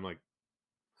 and I'm like,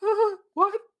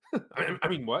 "What?" I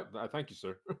mean, what? Thank you,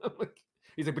 sir.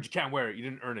 He's like, "But you can't wear it. You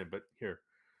didn't earn it. But here."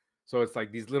 So it's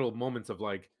like these little moments of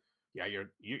like, yeah,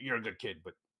 you're a good kid,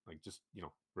 but like just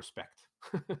respect.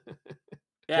 yeah, Jen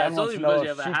it's wants only to know because if you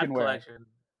have a she hat can wear it. collection.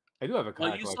 I do have a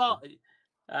Well, hat you collection.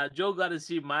 saw Joe got to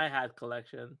see my hat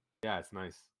collection. Yeah, it's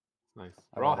nice. It's nice.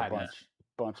 I We're all got a hatties.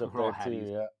 bunch up We're all there too.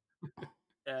 hatties.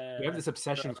 Yeah. We have this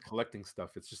obsession with collecting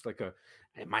stuff. It's just like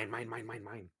hey, mine,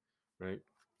 right?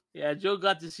 Yeah, Joe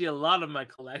got to see a lot of my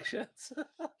collections.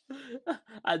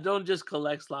 I don't just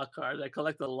collect slot cards; I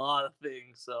collect a lot of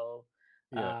things. So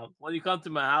Yeah. when you come to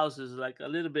my house, is like a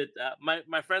little bit.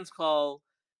 My friends call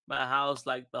my house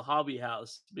like the hobby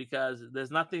house because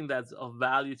there's nothing that's of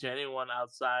value to anyone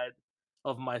outside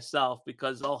of myself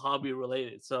because it's all hobby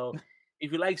related. So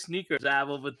if you like sneakers, I have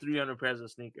over 300 pairs of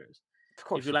sneakers. Of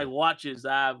course If you like watches,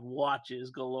 I have watches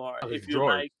galore. Oh, there's If you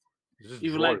drawers. like There's just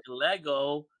if you drawers. like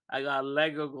Lego, I got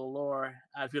Lego galore.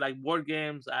 If you like board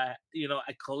games, I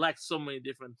collect so many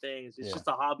different things. It's just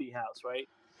a hobby house, right?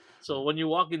 So when you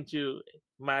walk into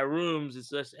my rooms, it's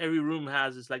just every room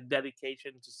has this like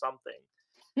dedication to something.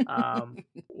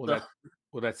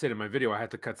 Well, that's it. In my video, I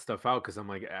had to cut stuff out because I'm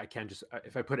like, I can't just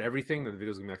if I put everything, then the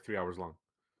video's gonna be like 3 hours long.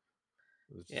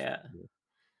 Yeah.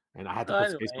 And I had to So put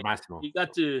anyway, space for Massimo. he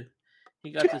got to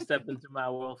step into my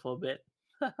world for a bit.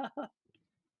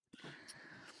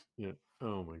 Yeah.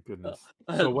 Oh my goodness.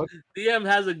 So what? DM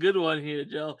has a good one here,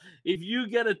 Joe. If you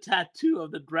get a tattoo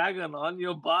of the dragon on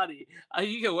your body,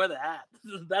 you can wear the hat.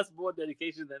 That's more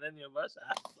dedication than any of us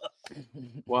have.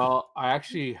 Well, I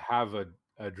actually have a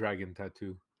dragon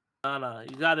tattoo. No,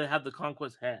 you gotta have the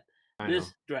Conquest hat.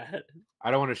 This dragon. I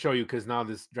don't want to show you because now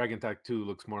this dragon tattoo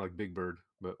looks more like Big Bird,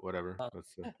 but whatever.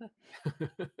 Let's put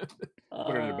it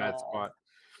in a bad spot.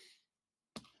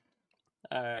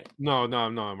 All right. No, we're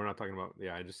not talking about.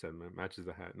 Yeah, I just said man, matches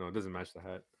the hat. No, it doesn't match the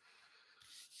hat.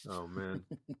 Oh man.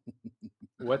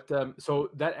 What?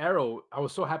 So that arrow, I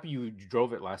was so happy you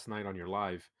drove it last night on your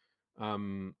live,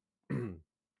 because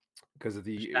of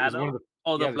it was one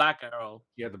of the black arrow.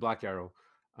 Yeah, the black arrow.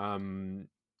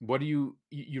 What do you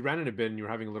ran in a bit and you're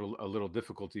having a little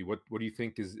difficulty? What do you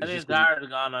think is? I think the tires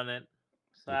gone on it,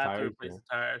 so I have to replace the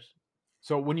tires.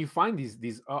 So when you find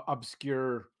these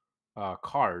obscure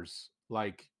cars,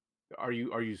 like, are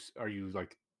you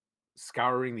like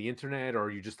scouring the internet, or are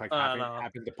you just like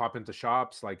happen to pop into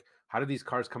shops? Like, how do these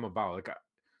cars come about? Like,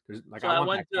 so I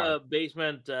went to a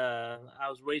basement. I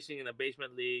was racing in a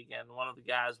basement league, and one of the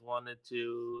guys wanted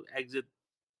to exit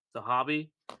the hobby,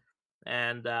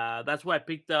 and that's why I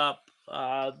picked up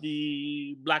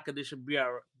the Black Edition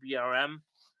BRM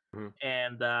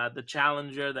and the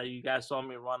Challenger that you guys saw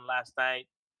me run last night.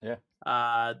 Yeah.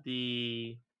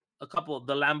 The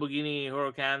Lamborghini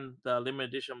Huracan, the limited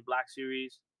edition Black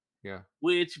Series. Yeah.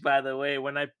 Which, by the way,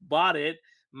 when I bought it,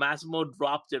 Massimo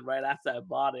dropped it right after I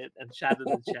bought it and shattered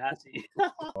the chassis.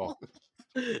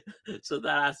 So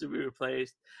that has to be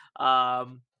replaced.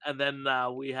 And then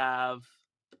we have,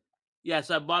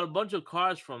 so I bought a bunch of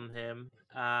cars from him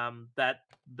that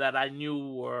I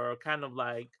knew were kind of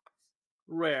like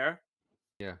rare.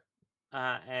 Yeah.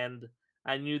 And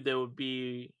I knew there would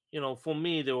be, for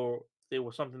me, they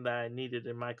were something that I needed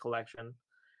in my collection.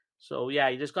 So yeah,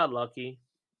 I just got lucky.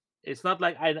 It's not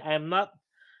like I'm not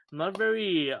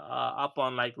very up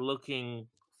on like looking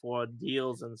for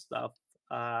deals and stuff.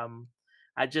 I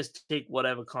just take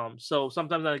whatever comes. So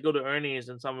sometimes I go to Ernie's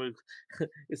and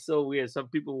it's so weird. Some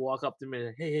people walk up to me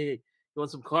and, hey, you want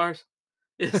some cars?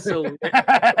 It's so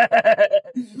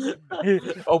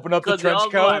weird. Open up the Because they trench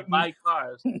all know I coat. buy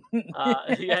cars.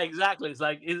 Yeah, exactly. It's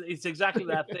like it's exactly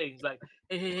that thing. It's like,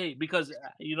 hey, because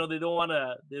they don't want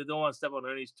to step on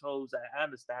Ernie's toes. I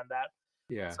understand that.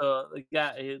 Yeah. So the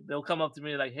guy, they'll come up to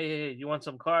me like, hey, you want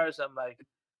some cars? I'm like,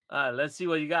 let's see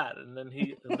what you got. And then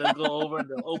they'll go over and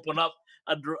they'll open up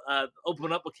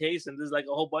a case, and there's like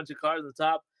a whole bunch of cars on the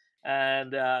top,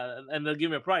 and they'll give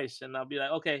me a price, and I'll be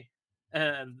like, okay,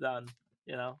 and done.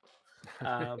 You know,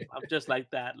 I'm just like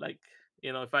that. Like,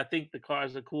 if I think the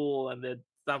cars are cool and they're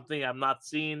something I'm not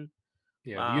seeing,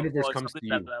 Yeah. The universe or comes something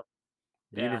to that, you.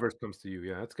 The yeah. universe comes to you.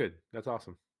 Yeah, that's good. That's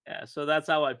awesome. Yeah, so that's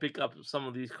how I pick up some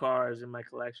of these cars in my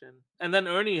collection. And then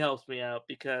Ernie helps me out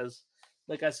because,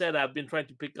 like I said, I've been trying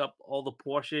to pick up all the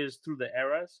Porsches through the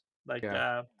eras. Like,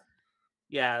 Yeah.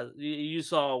 yeah, you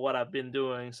saw what I've been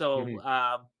doing. So,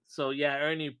 Mhm. yeah,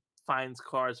 Ernie finds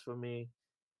cars for me.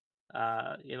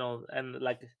 And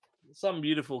like some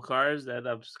beautiful cars that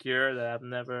are obscure that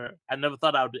I never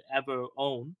thought I would ever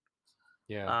own.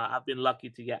 Yeah. I've been lucky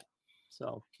to get.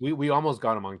 So We almost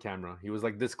got him on camera. He was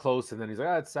like this close, and then he's like,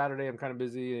 it's Saturday, I'm kind of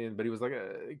busy. But he was like,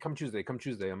 come Tuesday, come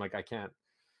Tuesday. I'm like, I can't.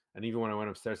 And even when I went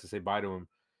upstairs to say bye to him,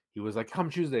 he was like, come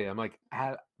Tuesday. I'm like,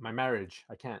 my marriage,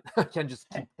 I can't. I can't just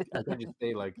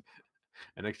stay like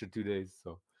an extra 2 days.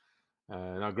 So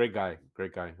no, great guy,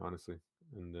 honestly.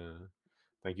 And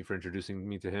thank you for introducing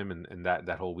me to him, and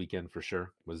that whole weekend for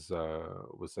sure was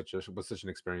such an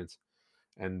experience.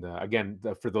 And again,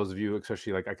 for those of you,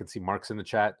 especially, like, I can see Mark's in the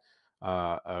chat.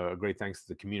 A great thanks to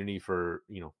the community for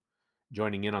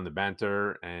joining in on the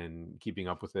banter and keeping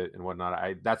up with it and whatnot.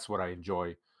 That's what I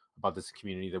enjoy about this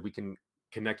community, that we can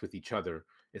connect with each other.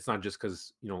 It's not just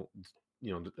because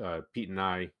Pete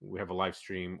and we have a live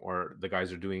stream, or the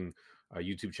guys are doing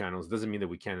YouTube channels. It doesn't mean that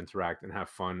we can't interact and have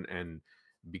fun and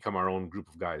become our own group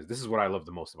of guys. This is what I love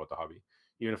the most about the hobby.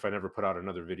 Even if I never put out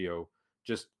another video,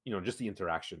 just the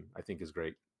interaction, I think, is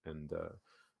great, and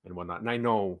whatnot. And I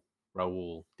know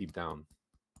Rahul, deep down,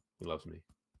 he loves me.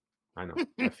 I know.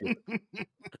 I feel it.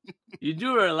 you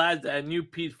do realize that I knew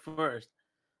Pete first.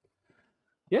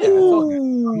 Yeah, it's all good.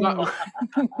 I'm not.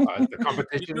 It's the You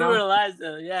competition do now. realize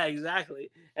that, yeah,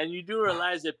 exactly. And you do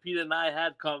realize that Pete and I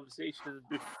had conversations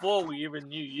before we even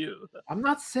knew you. I'm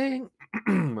not saying.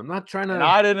 I'm not trying to. And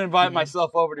I didn't invite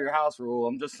myself over to your house, Rule.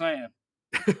 I'm just saying.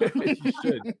 You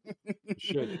should. You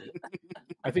should.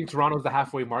 I think Toronto's the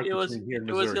halfway mark between here and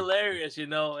It was Missouri. hilarious,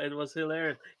 It was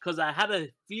hilarious because I had a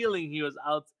feeling he was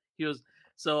out.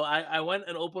 So I went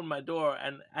and opened my door,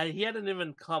 and he hadn't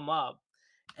even come up.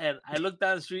 And I looked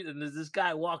down the street, and there's this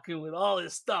guy walking with all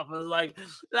his stuff. I was like,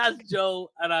 "That's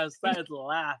Joe," and I started to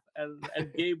laugh. And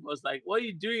Gabe was like, "What are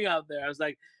you doing out there?" I was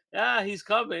like, "Yeah, he's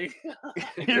coming."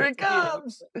 Here it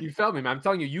comes. You felt me, man. I'm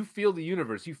telling you, you feel the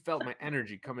universe. You felt my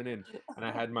energy coming in, and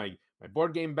I had my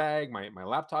board game bag, my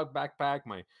laptop backpack,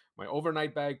 my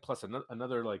overnight bag, plus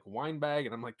another like wine bag,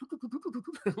 and I'm like,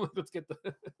 let's get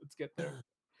there.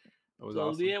 That was So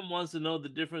awesome. Liam wants to know the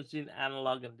difference between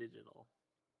analog and digital.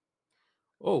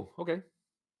 Oh, okay.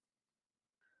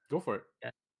 Go for it. Yeah.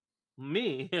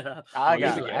 Me? I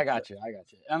got you.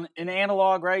 In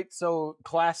analog, right? So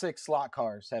classic slot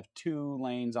cars have 2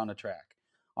 lanes on a track.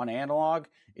 On analog,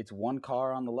 it's 1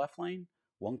 car on the left lane,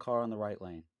 1 car on the right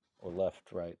lane, or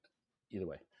left, right, either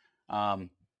way.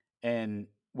 And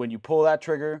when you pull that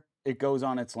trigger, it goes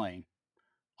on its lane.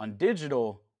 On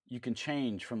digital, you can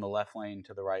change from the left lane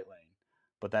to the right lane.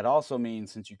 But that also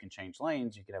means, since you can change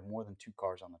lanes, you can have more than 2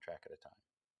 cars on the track at a time.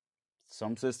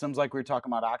 Some systems, like we were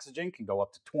talking about Oxygen, can go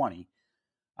up to 20.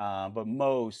 But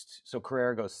most, so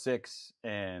Carrera goes 6,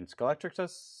 and Scalextric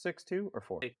does 6 too, or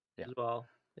 4? Yeah. As well,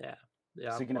 yeah.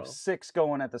 So you can have 6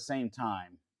 going at the same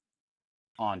time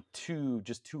on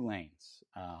just 2 lanes,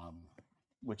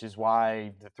 which is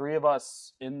why the 3 of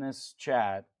us in this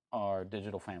chat are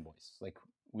digital fanboys. Like,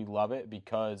 we love it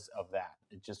because of that.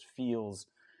 It just feels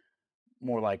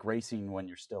more like racing when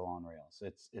you're still on rails.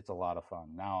 It's a lot of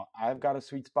fun. Now, I've got a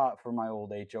sweet spot for my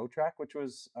old HO track, which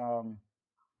was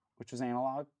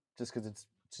analog, just because it's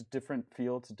a different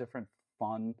feel. It's a different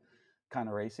fun kind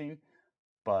of racing.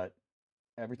 But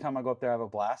every time I go up there, I have a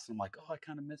blast. I'm like, oh, I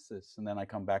kind of miss this. And then I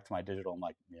come back to my digital. I'm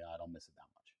like, yeah, I don't miss it that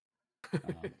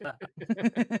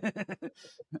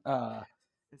much.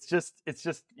 It's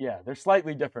just, yeah, they're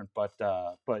slightly different, but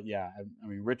yeah, I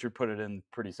mean, Richard put it in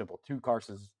pretty simple. 2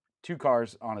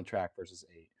 cars on a track versus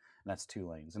 8, and that's 2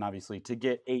 lanes. And obviously, to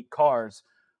get 8 cars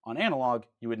on analog,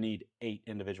 you would need 8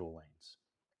 individual lanes.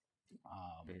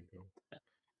 There you go.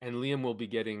 And Liam will be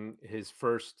getting his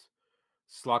first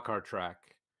slot car track,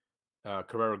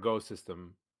 Carrera Go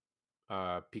system,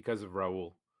 because of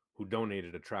Rahul, who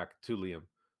donated a track to Liam.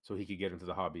 so he could get into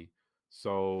the hobby.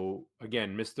 So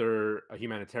again, Mr.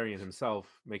 Humanitarian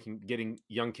himself, getting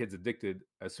young kids addicted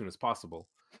as soon as possible.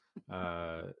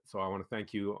 So I want to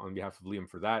thank you on behalf of Liam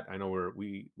for that. I know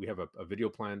we have a video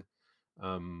planned.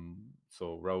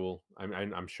 So Rahul,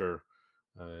 I'm sure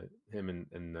him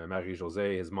and Marie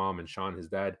Jose, his mom, and Sean, his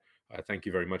dad. Thank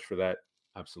you very much for that.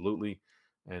 Absolutely.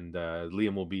 And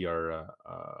Liam will be our.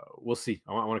 We'll see.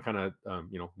 I want to kind of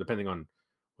depending on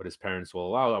what his parents will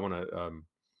allow, I want to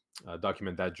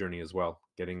document that journey as well.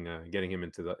 Getting him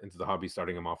into the hobby,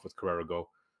 starting him off with Carrera Go,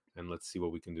 and let's see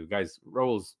what we can do, guys.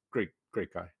 Rahul's great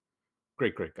guy,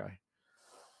 great guy.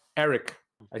 Eric,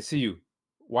 I see you,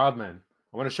 Wildman.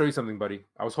 I want to show you something, buddy.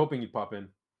 I was hoping you'd pop in.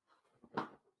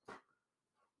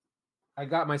 I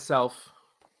got myself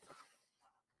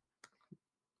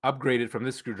upgraded from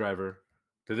this screwdriver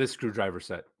to this screwdriver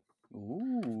set.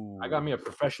 Ooh. I got me a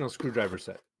professional screwdriver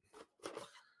set.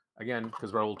 Again,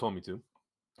 because Rahul told me to.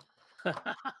 So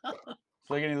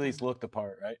they can at least look the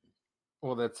part, right?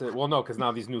 Well, that's it. Well, no, because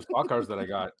now these new stock cars that I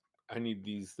got, I need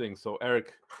these things. So,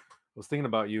 Eric, I was thinking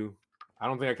about you. I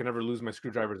don't think I can ever lose my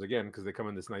screwdrivers again because they come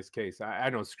in this nice case. I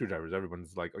know screwdrivers.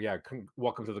 Everyone's like, "Oh yeah,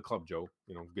 welcome to the club, Joe.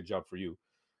 Good job for you."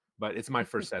 But it's my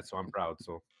first set, so I'm proud.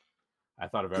 So I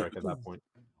thought of Eric at that point.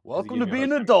 Welcome to being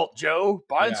an adult, Joe.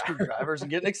 Buying screwdrivers and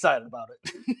getting excited about it.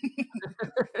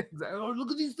 Exactly. Oh,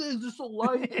 look at these things. They're so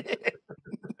light.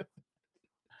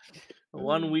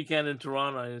 One weekend in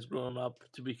Toronto, he's grown up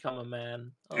to become a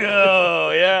man.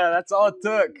 Oh yeah, that's all it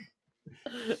took.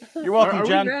 You're welcome,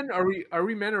 Jen. We men? Are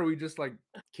we men? Or are we just like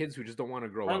kids who just don't want to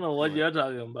grow up? I don't know what you're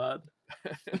talking about.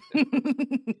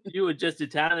 You were just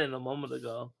Italian a moment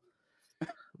ago.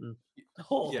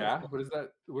 Oh. Yeah. What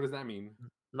does that mean?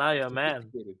 Now you're a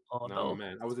man. Oh, now I'm a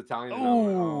man. I was Italian.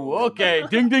 Oh, okay.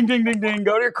 Ding, ding, ding, ding, ding.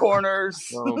 Go to your corners.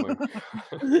 Oh my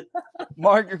God.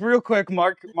 Mark, real quick.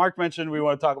 Mark mentioned we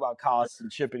want to talk about costs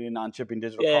and shipping and non-shipping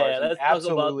digital cars. Yeah, let's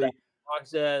talk about that. Mark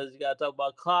says you got to talk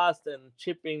about cost and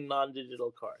shipping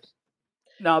non-digital cars.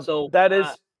 Now, so that is.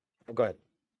 Go ahead.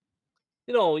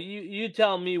 You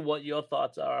tell me what your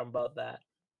thoughts are about that.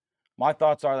 My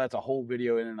thoughts are that's a whole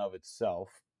video in and of itself,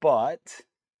 but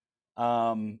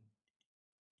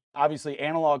obviously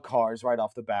analog cars right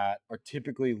off the bat are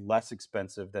typically less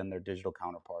expensive than their digital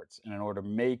counterparts. And in order to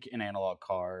make an analog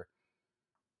car,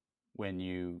 when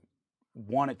you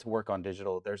want it to work on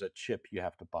digital, there's a chip you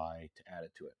have to buy to add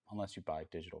it to it, unless you buy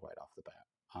digital right off the bat.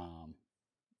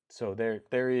 So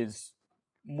there is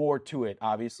more to it,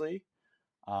 obviously.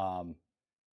 And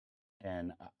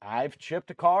I've chipped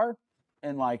a car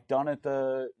and done it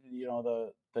the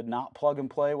not plug and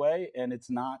play way, and it's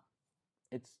not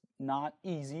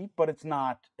easy, but it's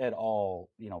not at all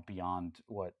beyond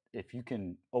what. If you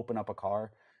can open up a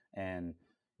car and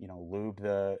lube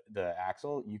the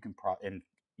axle, you can and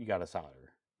you got to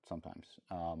solder sometimes,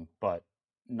 but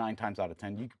 9 times out of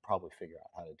 10 you could probably figure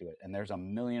out how to do it. And there's 1.5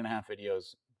 million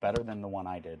videos better than the one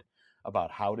I did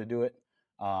about how to do it.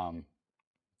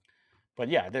 But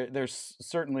yeah, there's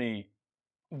certainly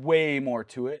way more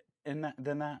to it than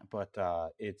that, but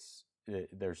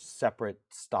there's separate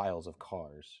styles of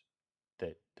cars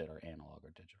that are analog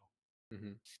or digital.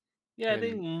 Mm-hmm. Yeah, I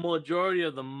think majority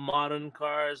of the modern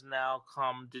cars now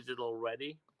come digital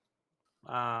ready.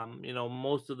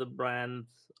 Most of the brands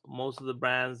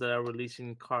that are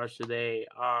releasing cars today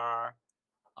are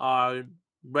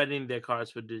readying their cars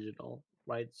for digital,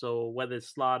 right? So whether it's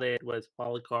Slotted, whether it's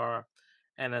Polycar,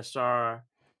 NSR,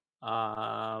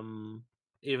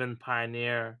 even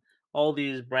Pioneer, all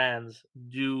these brands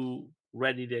do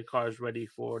ready their cars ready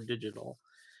for digital.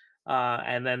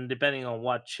 And then depending on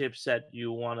what chipset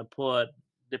you want to put,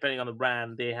 depending on the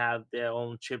brand, they have their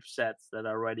own chipsets that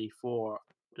are ready for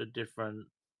the different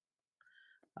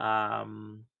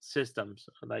systems.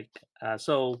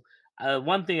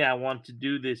 One thing I want to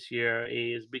do this year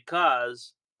is,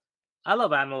 because I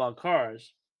love analog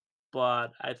cars,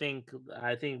 but I think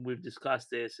we've discussed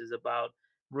this, is about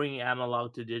bringing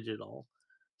analog to digital.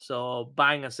 So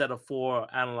buying a set of 4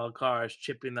 analog cars,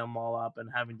 chipping them all up, and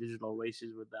having digital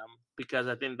races with them, because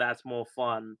I think that's more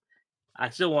fun. I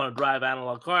still want to drive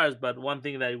analog cars, but one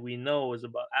thing that we know is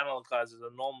about analog cars is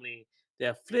that normally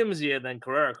they're flimsier than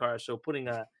Carrera cars. So putting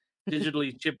a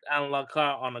digitally chipped analog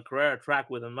car on a Carrera track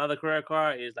with another Carrera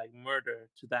car is like murder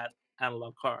to that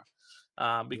analog car,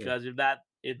 because if that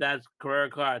Carrera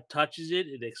car touches it,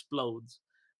 it explodes.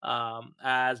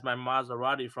 As my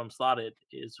Maserati from Slotted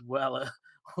is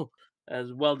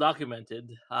as well documented.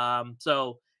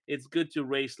 So it's good to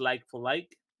race like for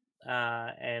like.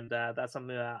 And that's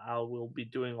something that I will be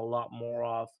doing a lot more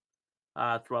of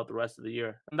throughout the rest of the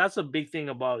year. And that's a big thing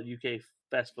about UK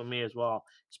Fest for me as well.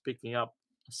 It's picking up.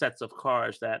 sets of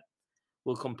cars that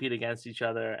will compete against each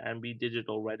other and be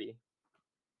digital ready.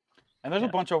 And there's a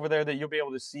Yeah. bunch over there that you'll be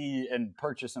able to see and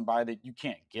purchase and buy that you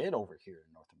can't get over here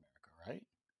in North America, right?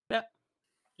 Yeah.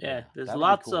 Yeah, There's that'll be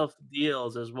lots cool. of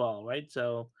deals as well, right?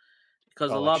 So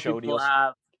because Oh, a like lot of show people deals?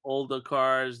 have older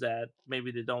cars that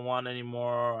maybe they don't want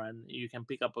anymore, and you can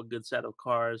pick up a good set of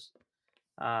cars.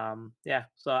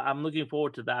 So I'm looking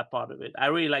forward to that part of it. I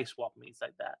really like swap meets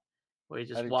like that, where you I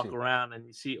just do walk too. around and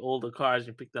you see older cars,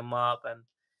 you pick them up, and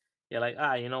you're like,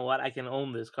 you know what, I can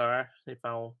own this car if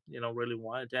I really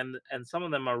want it. And some of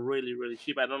them are really, really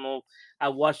cheap. I don't know. I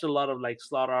watched a lot of like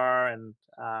Slaughter and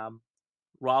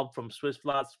Rob from Swiss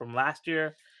Flats from last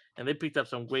year, and they picked up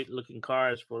some great looking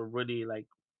cars for really like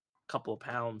a couple of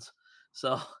pounds.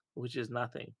 So which is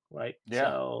nothing, right? Yeah.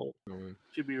 So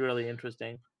should be really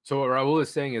interesting. So what Rahul is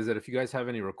saying is that if you guys have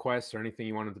any requests or anything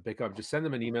you want him to pick up, just send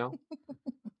him an email.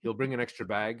 He'll bring an extra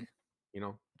bag.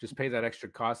 Just pay that extra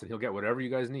cost, and he'll get whatever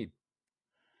you guys need.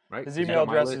 Right? His 'Cause you email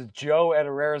got my address list. is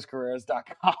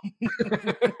joe@herrerascarreras.com.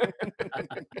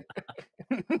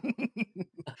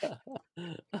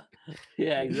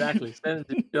 Yeah, exactly. Send it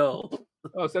to Joe.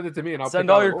 Oh, send it to me, and I'll Send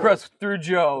pick all out your requests through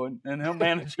Joe, and he'll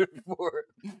manage it for it.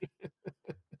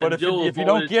 But And Joe will if you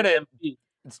forward don't get to it, MP.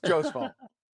 it's Joe's fault.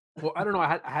 Well, I don't know.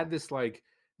 I had this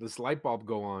this light bulb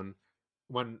go on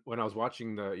when I was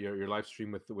watching your live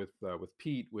stream with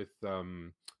Pete with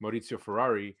Maurizio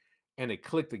Ferrari, and it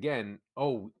clicked again.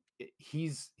 Oh,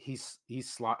 he's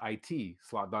slot.it.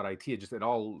 It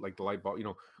all like the light bulb.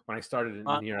 When I started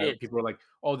in here, people were like,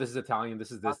 "Oh, this is Italian.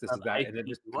 This is this. This is that," and then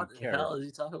just what the compare. hell is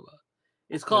he talking about?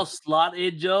 It's called Slot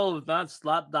It, Joe, not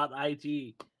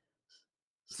slot.it.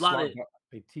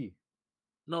 Slot.it.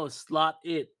 No, Slot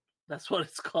It. That's what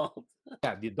it's called.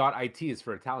 Yeah, the .it is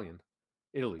for Italian,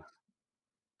 Italy.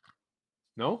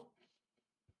 No,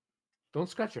 don't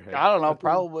scratch your head. I don't know.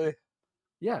 Probably.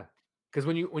 Yeah, because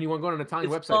when you want to go on an Italian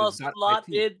It's website, called it's Slot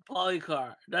 .it. It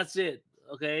Polycar. That's it.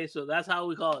 Okay, so that's how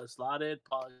we call it. Slot It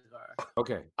Polycar.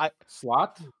 Okay,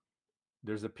 slot.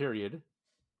 There's a period.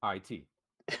 It.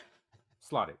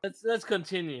 Slotted. Let's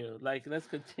continue. Let's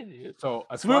continue. So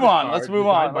let's move on. Let's move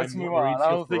on. Let's move on. I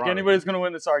don't think anybody's going to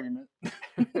win this argument.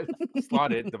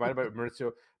 Slotted, divided by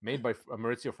Maurizio, made by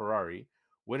Maurizio Ferrari.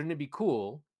 Wouldn't it be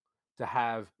cool to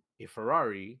have a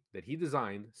Ferrari that he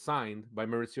designed signed by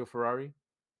Maurizio Ferrari?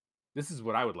 This is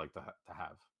what I would like to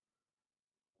have.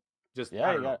 Just you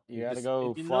got to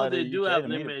go. They do have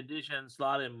limited edition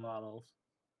slotted models.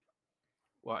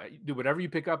 Well, do whatever you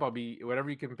pick up. Whatever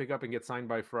you can pick up and get signed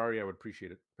by Ferrari. I would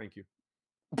appreciate it. Thank you.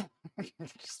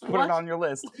 Just put it on your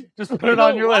list. Just put it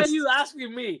on your list. Why are you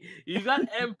asking me? You got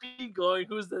MP going,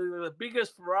 who's the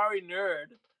biggest Ferrari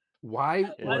nerd.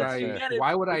 Why would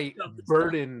I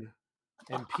burden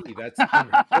MP? That's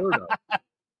unheard of.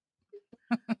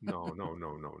 No.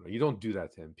 You don't do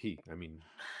that to MP. I mean,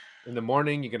 in the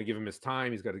morning, you're gonna give him his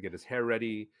time. He's got to get his hair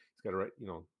ready. He's got to write,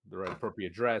 the right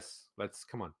appropriate dress.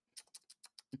 Come on.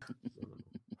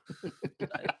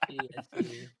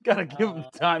 Gotta give him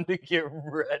time to get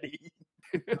ready.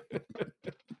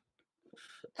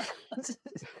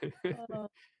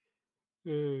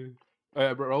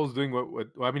 Raul's doing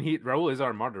Raul is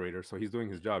our moderator, so he's doing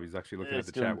his job. He's actually looking at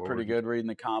the chat. Pretty good reading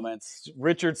the comments.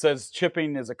 Richard says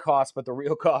chipping is a cost, but the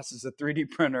real cost is the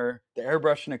 3D printer, the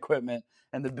airbrushing equipment,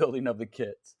 and the building of the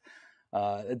kits.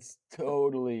 It's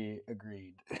totally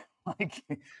agreed.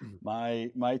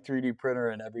 My 3D printer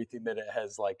and everything that it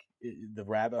has, the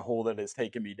rabbit hole that has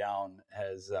taken me down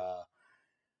has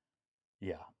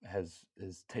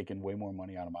taken way more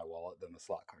money out of my wallet than the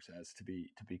slot cars has, to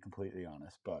be completely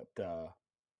honest. But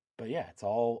yeah, it's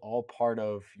all part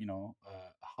of a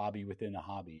hobby within a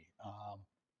hobby.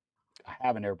 I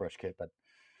have an airbrush kit, but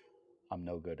I'm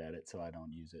no good at it, so I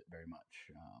don't use it very much.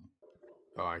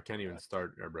 I can't even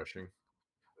start airbrushing.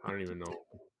 I don't even know.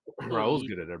 Raul's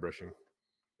good at airbrushing.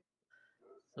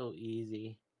 So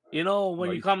easy.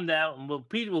 When you come down,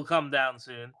 Pete will come down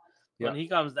soon. When he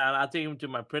comes down, I'll take him to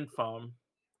my print farm.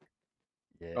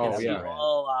 Yeah.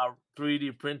 All our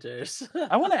 3D printers.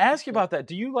 I want to ask you about that.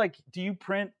 Do you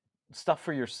print stuff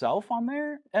for yourself on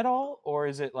there at all, or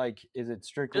is it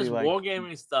strictly just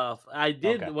wargaming stuff? I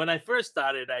did when I first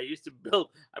started. I used to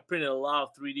I printed a lot of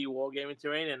 3D wargaming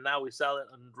terrain, and now we sell it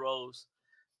in droves.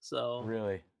 So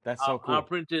really, that's so cool. Our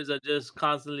printers are just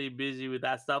constantly busy with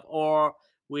that stuff, or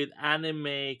with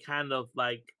anime kind of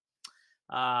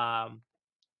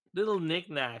little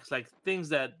knickknacks, like things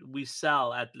that we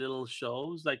sell at little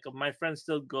shows. Like my friend's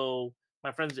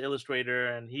illustrator,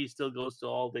 and he still goes to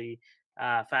all the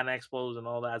fan expos and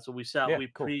all that. So we sell, we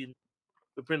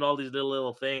print all these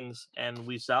little things, and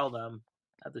we sell them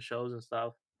at the shows and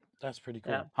stuff. That's pretty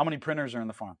cool. Yeah. How many printers are in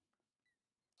the farm?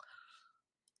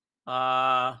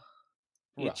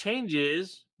 It Rough.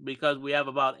 changes because we have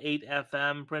about 8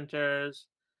 FM printers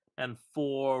and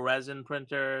 4 resin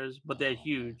printers, but they're Oh, okay.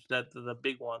 huge. That's the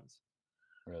big ones.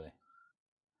 Really?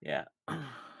 Yeah.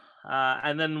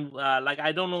 And then like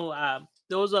I don't know.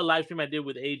 There was a live stream I did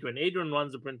with Adrian. Adrian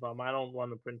runs the print farm. I don't run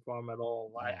the print farm at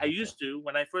all. I used to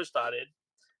when I first started.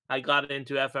 I got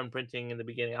into FM printing in the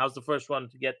beginning. I was the first one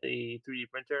to get the 3D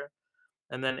printer,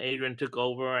 and then Adrian took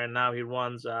over, and now he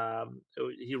runs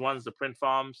the print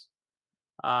farms.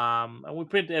 And we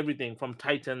print everything from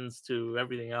Titans to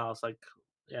everything else. Like,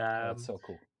 That's so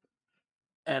cool.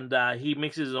 and he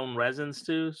mixes his own resins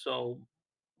too. So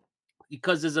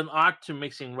because there's an art to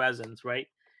mixing resins, right?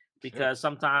 Because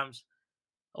sometimes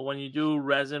when you do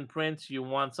resin prints, you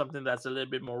want something that's a little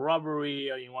bit more rubbery,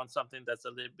 or you want something that's a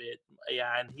little bit,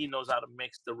 and he knows how to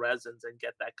mix the resins and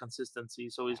get that consistency.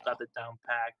 So he's got it down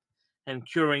packed, and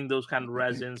curing those kind of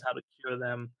resins, how to cure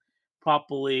them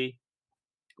properly,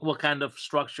 what kind of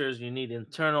structures you need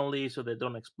internally so they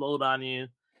don't explode on you,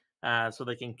 so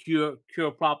they can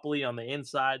cure properly on the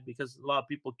inside, because a lot of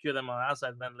people cure them on the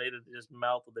outside and then later they just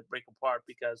melt or they break apart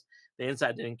because the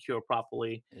inside didn't cure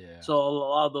properly. So a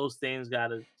lot of those things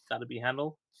gotta be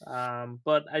handled.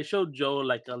 But I showed Joe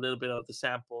like a little bit of the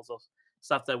samples of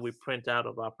stuff that we print out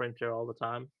of our printer all the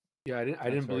time. Yeah, I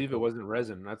didn't believe it wasn't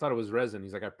resin. I thought it was resin.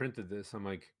 He's like, I printed this. I'm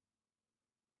like,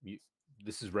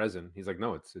 this is resin. He's like,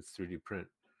 no, it's 3D print.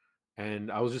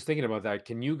 And I was just thinking about that.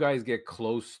 Can you guys get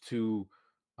close to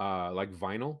like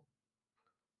vinyl,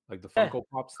 like the Funko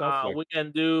Pop stuff? Like, We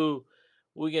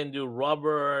can do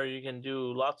rubber. You can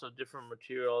do lots of different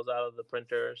materials out of the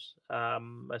printers,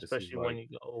 especially when you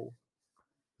go.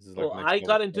 this is Well, like I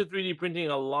got into 3D printing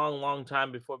a long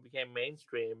time before it became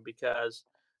mainstream, because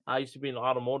I used to be in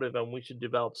automotive and we should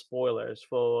develop spoilers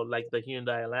for like the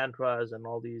Hyundai Elantras and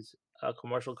all these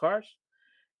commercial cars.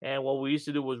 And what we used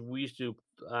to do was we used to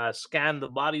scan the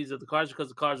bodies of the cars, because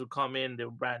the cars would come in, they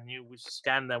were brand new. We used to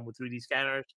scan them with 3D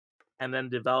scanners and then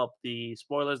develop the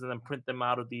spoilers and then print them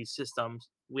out of these systems.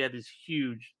 We had these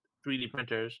huge 3D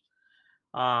printers.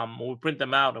 We print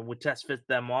them out and we test fit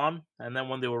them on, and then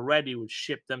when they were ready, we'd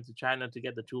ship them to China to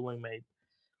get the tooling made.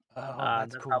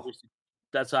 That's cool.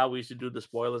 That's how we used to do the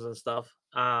spoilers and stuff.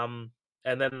 And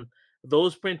then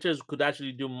those printers could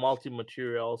actually do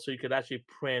multi-material, so you could actually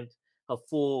print a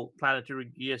full planetary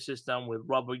gear system with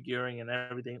rubber gearing and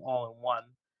everything all in one,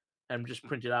 and just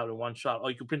print it out in one shot. Or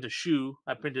you could print a shoe.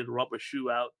 I printed a rubber shoe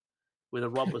out with a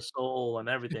rubber sole and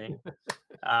everything,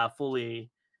 fully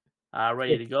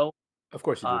ready to go. of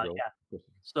course you did. Yeah.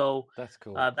 So That's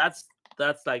cool.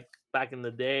 That's like back in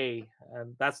the day,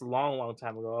 and that's a long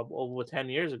time ago, over 10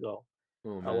 years ago.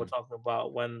 We're talking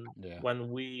about when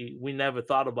we never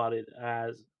thought about it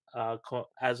as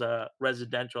a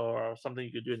residential or something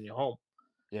you could do in your home.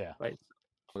 Yeah. Right.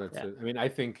 Well, that's it. I mean, I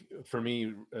think for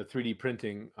me, 3D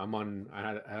printing, I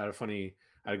had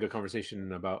a good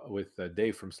conversation with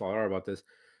Dave from Solar about this.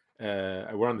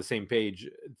 We're on the same page.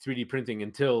 3D printing,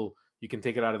 until you can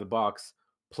take it out of the box,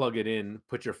 plug it in,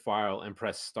 put your file, and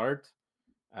press start.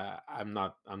 I'm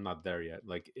not there yet.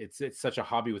 Like, it's such a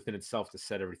hobby within itself to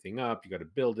set everything up. You got to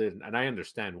build it, and I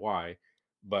understand why.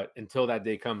 But until that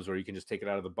day comes where you can just take it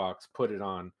out of the box, put it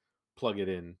on, plug it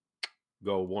in,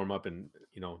 go warm up, and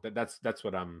that's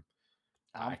what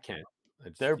I can't.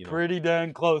 They're pretty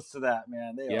dang close to that,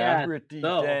 man. They are pretty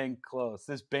dang close.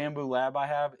 This Bamboo Lab I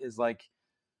have is like,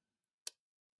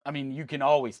 I mean, you can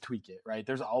always tweak it, right?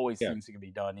 There's always things that can be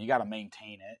done. You got to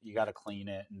maintain it. You got to clean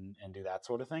it and do that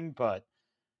sort of thing. But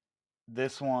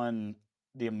this one,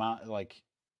 the amount, like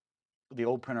the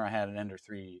old printer I had, an Ender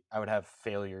 3, I would have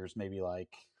failures maybe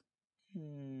like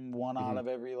one out of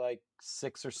every like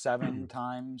 6 or 7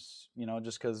 times,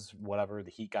 just because whatever,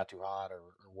 the heat got too hot or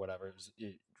whatever,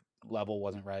 level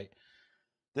wasn't right.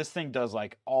 This thing does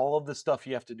like all of the stuff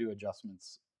you have to do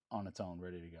adjustments on its own,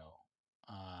 ready to go.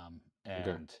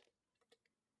 And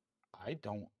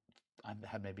I've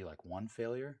had maybe like 1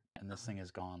 failure, and this thing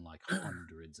has gone like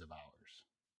hundreds of hours.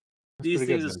 These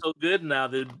things are so good now.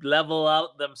 They level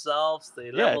out themselves.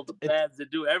 They level the beds. They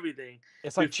do everything.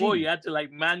 It's like before cheating. You had to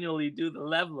like manually do the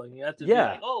leveling. You had to be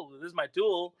like, oh, this is my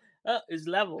tool. It's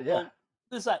level. Yeah. Oh,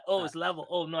 this side. Oh, it's level.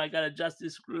 Oh no, I gotta adjust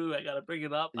this screw. I gotta bring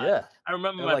it up. Yeah. I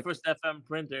remember my first FM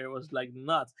printer was like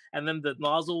nuts, and then the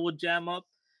nozzle would jam up.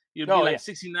 You'd be like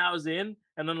 16 hours in,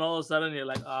 and then all of a sudden you're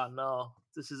like, oh no,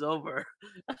 this is over.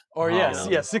 Or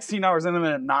 16 hours in, and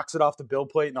then it knocks it off the build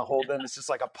plate, and the whole then it's just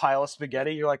like a pile of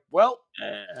spaghetti. You're like, well,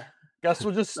 guess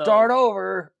we'll just start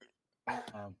over.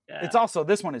 It's also,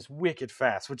 this one is wicked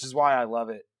fast, which is why I love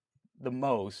it the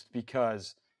most,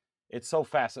 because it's so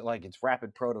fast that like it's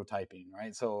rapid prototyping,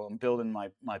 right? So I'm building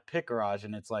my pit garage,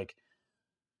 and it's like,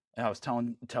 and I was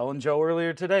telling Joe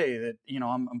earlier today that, you know,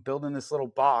 I'm building this little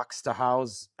box to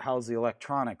house the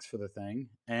electronics for the thing,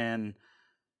 and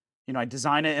you know, I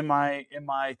design it in my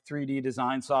 3D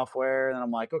design software, and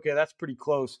I'm like, okay, that's pretty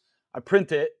close. I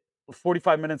print it.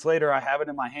 45 minutes later, I have it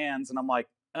in my hands, and I'm like,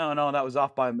 oh no, that was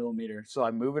off by a millimeter. So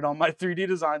I move it on my 3D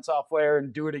design software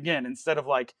and do it again, instead of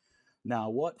like, now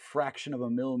what fraction of a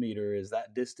millimeter is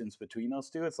that distance between those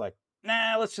two? It's like,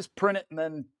 nah, let's just print it and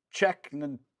then check and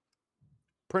then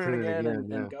print it again,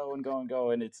 and go and go and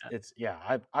go. And it's yeah,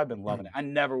 I've been loving it. I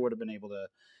never would have been able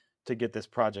to get this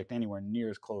project anywhere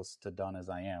near as close to done as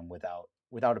I am without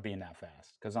it being that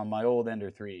fast. Because on my old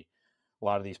Ender 3, a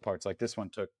lot of these parts, like this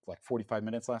one, took like 45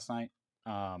 minutes last night.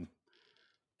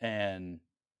 And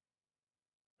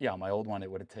yeah, my old one,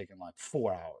 it would have taken like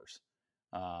 4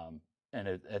 hours. And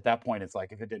at that point, it's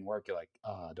like, if it didn't work, you're like,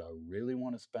 do I really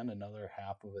want to spend another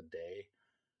half of a day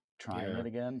trying it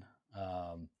again?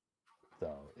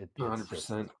 So it's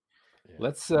 100%. Yeah.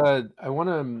 Let's. I want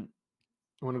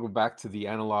to go back to the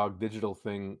analog digital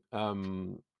thing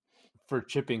for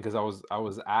chipping, because I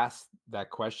was asked that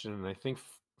question, and I think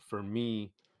for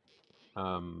me,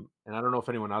 and I don't know if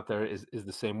anyone out there is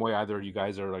the same way. Either you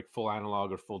guys are like full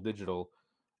analog or full digital.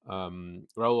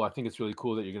 Rahul, I think it's really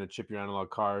cool that you're going to chip your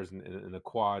analog cars in a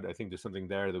quad. I think there's something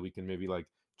there that we can maybe like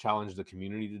challenge the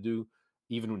community to do,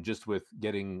 even just with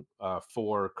getting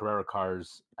 4 Carrera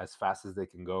cars as fast as they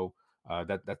can go.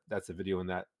 That's a video in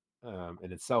that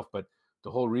in itself. But the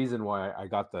whole reason why I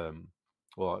got that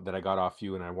I got off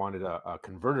you, and I wanted a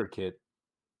converter kit,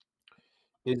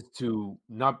 is to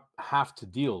not have to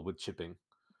deal with chipping,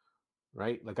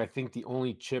 right? Like, I think the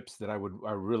only chips that I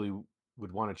really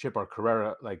would want to chip are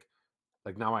Carrera. Like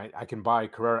now I can buy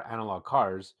Carrera analog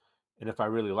cars, and if I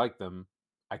really like them,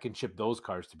 I can chip those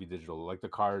cars to be digital. Like the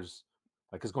cars,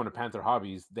 like, cause going to Panther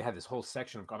Hobbies, they had this whole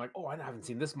section of cars. I'm like, oh, I haven't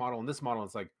seen this model and this model.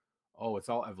 It's like, oh, it's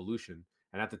all Evolution.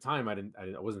 And at the time, I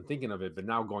wasn't thinking of it, but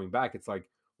now going back, it's like,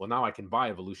 well, now I can buy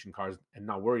Evolution cars and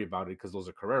not worry about it, because those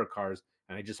are Carrera cars,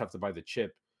 and I just have to buy the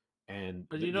chip. And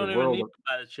But you the don't even world need to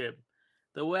buy the chip.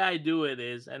 The way I do it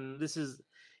is, and this is,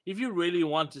 if you really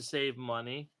want to save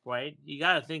money, right? You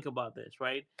got to think about this,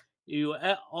 right? You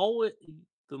always,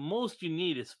 the most you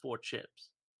need is 4 chips.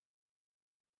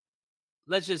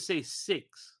 Let's just say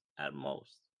 6 at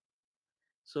most.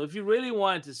 So if you really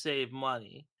wanted to save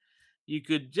money, you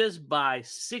could just buy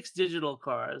 6 digital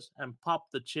cars and pop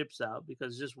the chips out,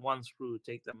 because just one screw would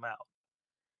take them out.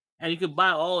 And you could buy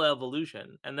all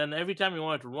Evolution, and then every time you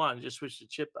wanted to run, just switch the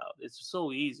chip out. It's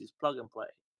so easy. It's plug and play.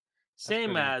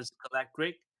 Same as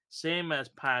Electric, same as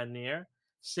Pioneer,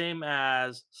 same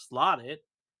as Slotted,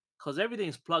 because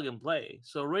everything's plug and play.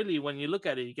 So really, when you look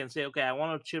at it, you can say, okay, I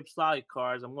want to chip Slotted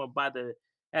cars. I'm going to buy the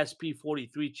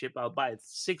SP43 chip. I'll buy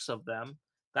 6 of them.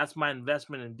 That's my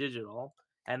investment in digital.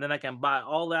 And then I can buy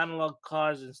all the analog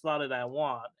cars and Slotted I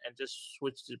want, and just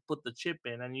switch to put the chip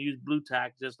in, and use Blue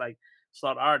Tack just like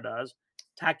Slot R does.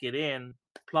 Tack it in,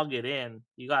 plug it in.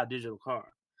 You got a digital car.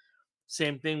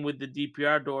 Same thing with the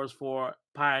DPR doors for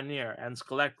Pioneer and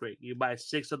Skelectric. You buy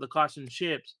 6 of the caution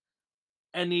chips.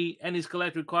 Any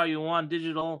Skelectric car you want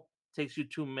digital takes you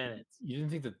 2 minutes. You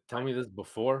didn't think to tell me this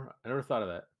before? I never thought of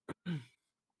that.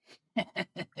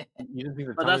 You didn't think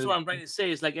to But tell me that's this? what I'm trying to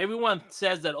say. It's like, everyone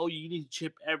says that, oh, you need to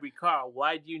chip every car.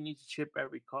 Why do you need to chip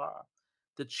every car?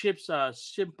 The chips are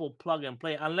simple plug and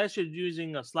play, unless you're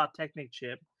using a Slot Technic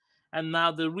chip. And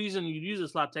now the reason you use a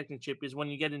Slot Technic chip is when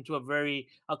you get into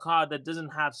a car that doesn't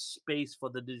have space for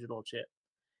the digital chip.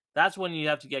 That's when you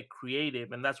have to get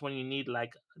creative, and that's when you need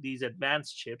like these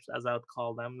advanced chips, as I would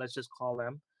call them. Let's just call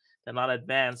them. They're not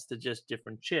advanced; they're just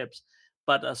different chips.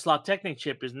 But a Slot Technic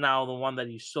chip is now the one that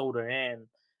you solder in,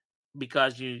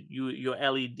 because your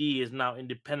LED is now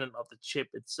independent of the chip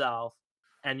itself,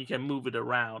 and you can move it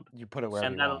around. You put it wherever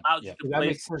And you that want. allows Yep. you to That place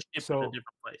makes the sense. chip in a So different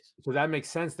place. so that makes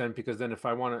sense then, because then if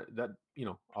I want to, that, you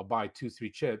know, I'll buy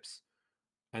 2-3 chips,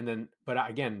 and then, but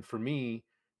again, for me,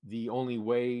 the only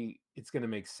way it's going to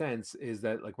make sense is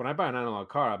that, like, when I buy an analog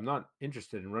car, I'm not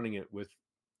interested in running it with,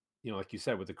 you know, like you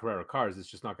said, with the Carrera cars. It's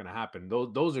just not going to happen.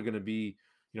 Those are going to be,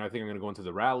 you know, I think I'm going to go into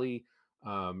the rally,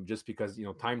 just because, you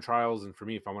know, time trials, and for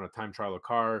me, if I want to time trial a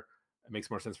car, it makes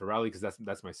more sense for rally, because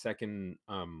that's my second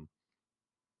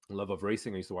love of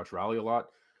racing. I used to watch rally a lot.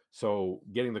 So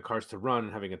getting the cars to run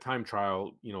and having a time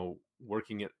trial, you know,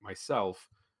 working it myself,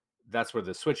 that's where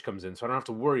the switch comes in. So I don't have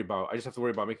to worry about, I just have to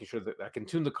worry about making sure that I can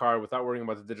tune the car without worrying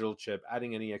about the digital chip,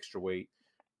 adding any extra weight,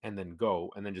 and then go,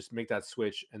 and then just make that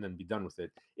switch and then be done with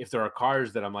it. If there are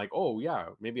cars that I'm like, oh yeah,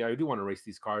 maybe I do want to race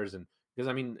these cars, and because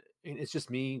I mean, it's just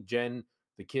me, Jen,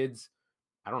 The kids,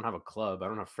 I don't have a club. I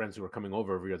don't have friends who are coming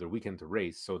over every other weekend to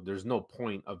race. So there's no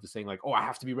point of saying like, oh, I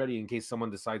have to be ready in case someone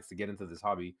decides to get into this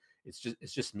hobby. It's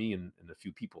just me and a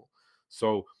few people.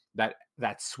 So that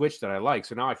switch that I like.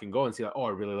 So now I can go and see like, oh, I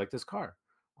really like this car.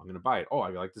 I'm gonna buy it. Oh, I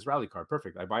like this rally car.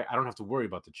 Perfect. I don't have to worry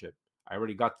about the chip. I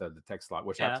already got the tech slot,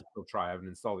 which I have to still try. I haven't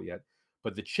installed it yet.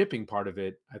 But the chipping part of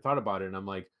it, I thought about it and I'm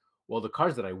like, well, the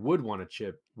cars that I would want to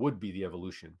chip would be the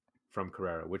Evolution from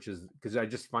Carrera, which is because I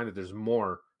just find that there's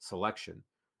more selection.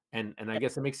 And I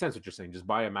guess it makes sense what you're saying. Just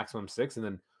buy a maximum 6 and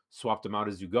then swap them out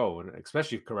as you go. And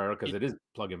especially Carrera, because it is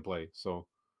plug and play. So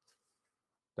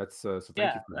that's so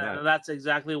thank you for that. And that's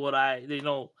exactly what I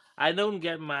don't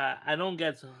get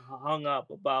hung up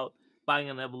about buying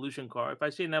an Evolution car. If I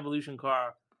see an Evolution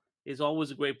car, it's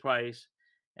always a great price.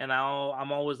 And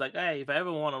I'm always like, hey, if I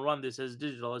ever want to run this as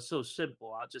digital, it's so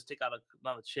simple. I'll just take out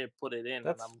another chip, put it in, and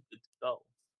I'm good to go.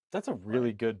 That's a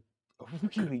really good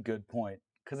point.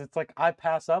 Because it's like I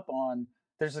pass up on.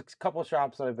 There's a couple of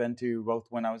shops that I've been to, both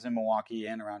when I was in Milwaukee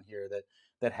and around here,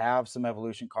 that have some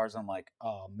Evolution cars. I'm like,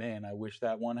 oh man, I wish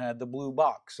that one had the blue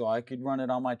box so I could run it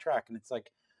on my track. And it's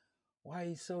like, why are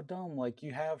you so dumb? Like,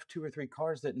 you have 2 or 3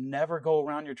 cars that never go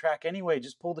around your track anyway.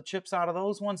 Just pull the chips out of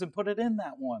those ones and put it in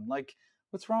that one. Like,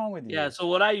 what's wrong with you? Yeah. So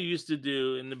what I used to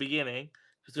do in the beginning,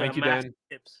 thank you, Dan.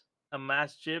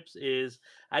 Amass chips is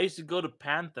I used to go to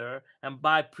Panther and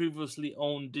buy previously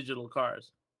owned digital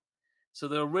cars. So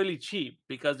they're really cheap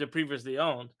because they're previously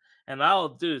owned. And all I'll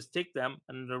do is take them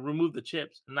and remove the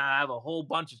chips. And now I have a whole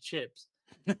bunch of chips.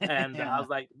 And I was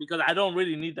like, because I don't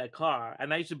really need that car.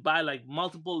 And I used to buy like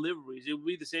multiple liveries. It would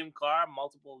be the same car,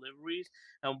 multiple liveries,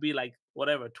 and it would be like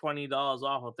whatever, $20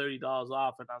 off or $30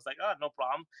 off. And I was like, oh, no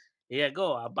problem. Yeah,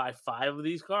 go. I'll buy 5 of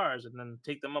these cars and then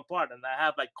take them apart. And I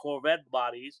have like Corvette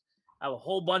bodies. I have a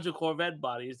whole bunch of Corvette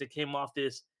bodies that came off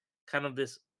this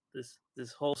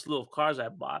whole slew of cars I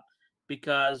bought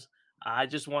because I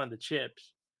just wanted the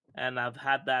chips. And I've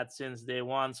had that since day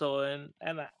one. So and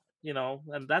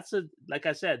that's like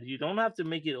I said, you don't have to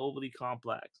make it overly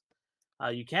complex.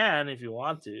 You can if you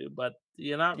want to, but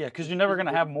you're not. Yeah, because you're never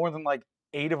gonna have more than like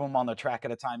 8 of them on the track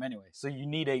at a time anyway. So you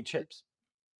need 8 chips,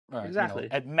 exactly,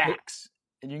 at max,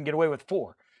 and you can get away with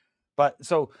 4. But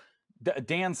so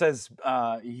Dan says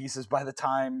he says by the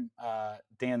time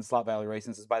Dan Slot Valley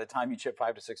Racing says by the time you chip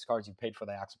 5 to 6 cars, you paid for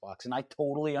the axle box, and I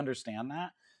totally understand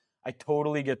that. I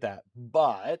totally get that,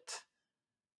 but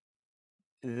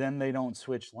then they don't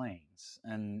switch lanes,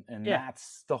 and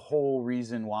that's the whole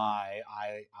reason why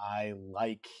I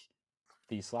like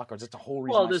these slot cars. It's the whole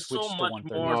reason I switched to 130.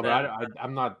 No, but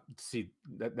I'm not. See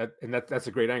that's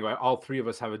a great angle. All 3 of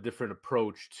us have a different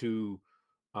approach to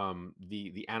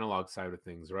the analog side of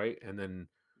things, right? And then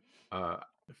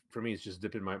for me, it's just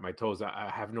dipping my toes. I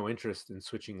have no interest in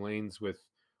switching lanes with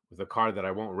a car that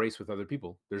I won't race with other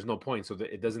people. There's no point. So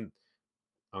that it doesn't.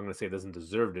 I'm going to say it doesn't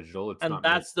deserve digital. It's and not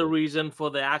that's the reason for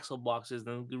the axle boxes,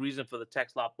 and the reason for the tech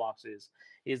slot boxes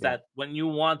is that when you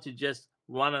want to just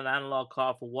run an analog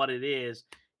car for what it is,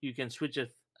 you can switch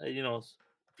it,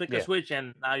 flick a switch,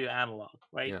 and now you're analog,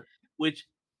 right? Yeah. Which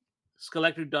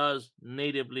Skelectric does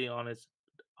natively on its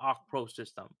Arc Pro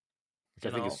system.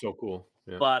 Which I think is so cool.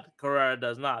 Yeah. But Carrera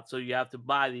does not. So you have to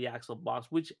buy the axle box,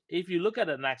 which if you look at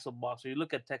an axle box or you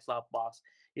look at tech slot box,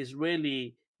 is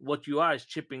really what you are is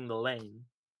chipping the lane.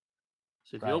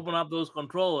 So if you open up those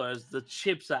controllers, the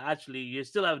chips are actually, you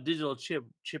still have a digital chip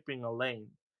chipping a lane.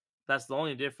 That's the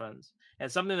only difference. And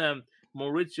something that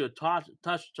Maurizio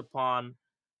touched upon,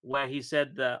 where he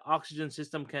said the oxygen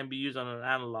system can be used on an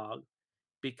analog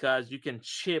because you can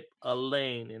chip a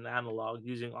lane in analog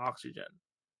using oxygen,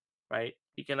 right?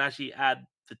 You can actually add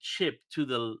the chip to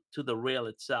the rail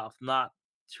itself, not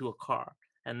to a car.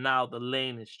 And now the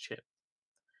lane is chipped,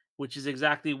 which is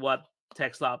exactly what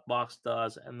tech slot box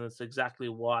does, and that's exactly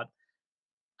what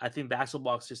I think the axle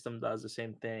box system does, the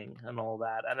same thing and all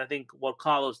that. And I think what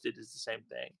Carlos did is the same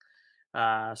thing,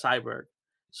 Cyber.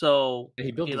 So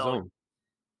he built his own.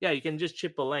 Yeah, you can just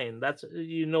chip a lane. That's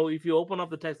if you open up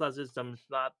the tech slot system, it's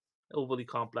not overly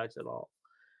complex at all.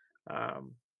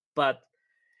 But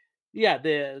yeah,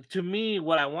 to me,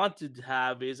 what I want to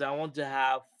have is I want to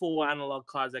have 4 analog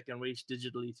cars that can race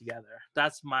digitally together.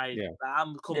 That's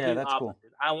I'm completely opposite. Cool.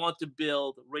 I want to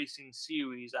build racing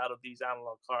series out of these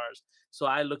analog cars. So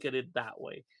I look at it that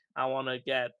way. I want to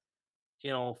get,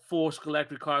 4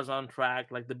 Skelectric cars on track,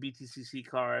 like the BTCC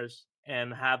cars,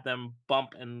 and have them bump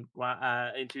and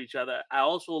into each other. I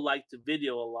also like to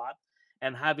video a lot.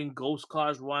 And having ghost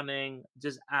cars running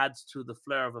just adds to the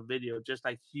flair of a video, just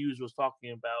like Hughes was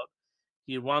talking about.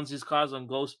 He runs his cars on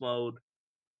ghost mode,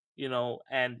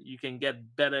 and you can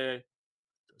get better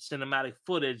cinematic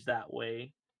footage that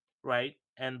way, right?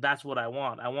 and that's what I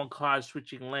want. I want cars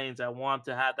switching lanes. I want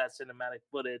to have that cinematic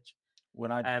footage,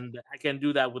 and I can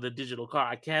do that with a digital car.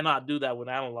 I cannot do that with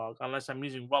analog unless I'm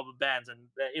using rubber bands, and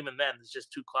even then, it's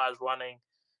just two cars running,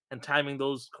 and timing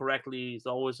those correctly is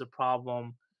always a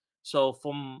problem. So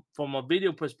from a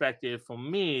video perspective, for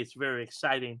me, it's very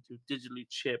exciting to digitally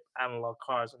chip analog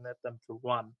cars and let them to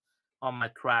run on my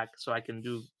track, so I can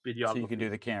do videography. So you can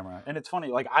do the camera. And it's funny,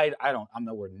 like I'm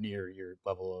nowhere near your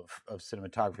level of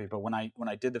cinematography, but when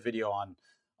I did the video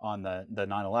on the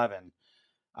 911,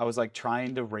 I was like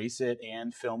trying to race it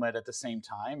and film it at the same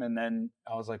time, and then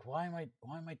I was like, why am I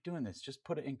doing this? Just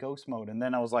put it in ghost mode. And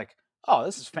then I was like, oh,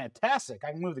 this is fantastic.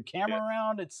 I can move the camera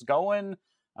around. It's going.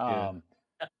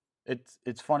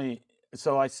 It's funny.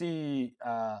 So I see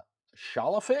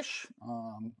Shalafish.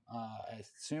 I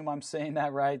assume I'm saying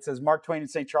that right. It says Mark Twain in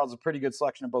St. Charles is a pretty good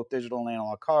selection of both digital and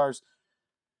analog cars.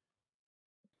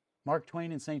 Mark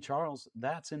Twain in St. Charles,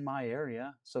 that's in my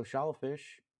area. So Shalafish,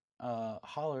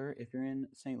 holler if you're in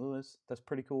St. Louis. That's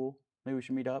pretty cool. Maybe we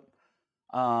should meet up.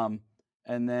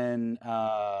 And then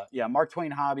Mark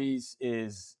Twain Hobbies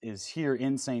is here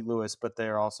in St. Louis, but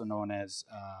they're also known as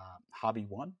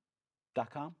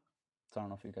hobby1.com. So I don't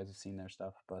know if you guys have seen their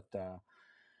stuff, but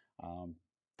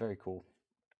very cool.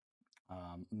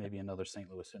 Maybe another St.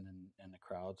 Louisan in the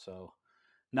crowd. So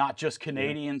not just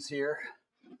Canadians here.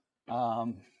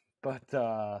 But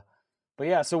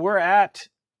yeah, so we're at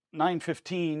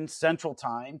 9:15 Central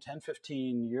Time,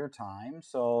 10:15 your time.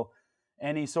 So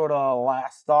any sort of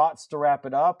last thoughts to wrap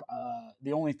it up?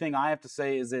 The only thing I have to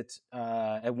say is that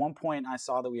at one point I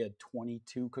saw that we had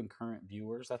 22 concurrent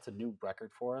viewers. That's a new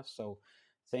record for us. So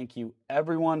thank you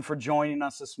everyone for joining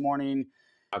us this morning.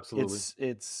 Absolutely.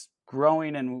 It's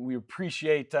growing, and we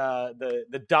appreciate the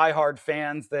diehard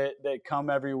fans that come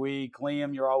every week.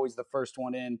 Liam, you're always the first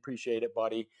one in. Appreciate it,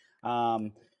 buddy.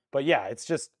 But yeah, it's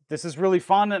just, this is really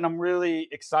fun, and I'm really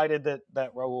excited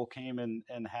that Rahul came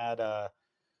and had a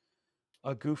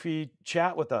goofy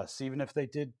chat with us, even if they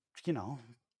did,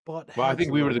 butt heads. Well, I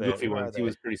think we were the bit. goofy ones. He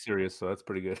was pretty serious, so that's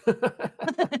pretty good.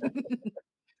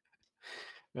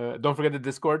 Don't forget the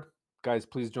Discord, guys.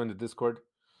 Please join the Discord.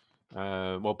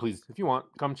 Well, please, if you want,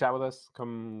 come chat with us.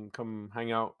 Come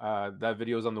hang out. That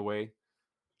video is on the way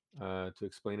to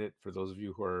explain it for those of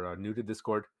you who are new to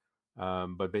Discord.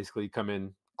 But basically, come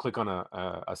in, click on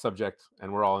a subject,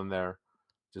 and we're all in there,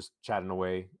 just chatting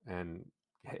away. And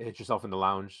hit yourself in the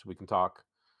lounge so we can talk.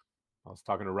 I was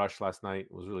talking to Rush last night.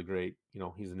 It was really great.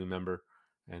 He's a new member,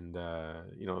 and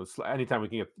anytime we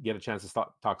can get a chance to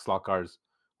talk slot cars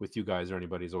with you guys or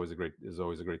anybody is always a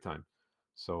great time.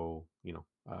 So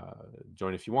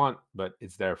join if you want, but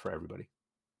it's there for everybody.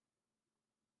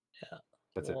 Yeah,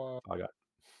 that's it. All I got.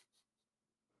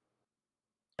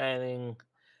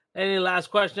 Any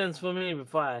last questions for me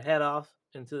before I head off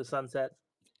into the sunset?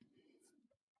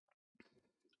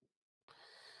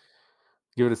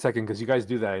 Give it a second, because you guys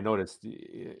do that. I noticed.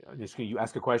 You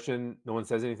ask a question, no one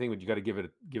says anything, but you got to give it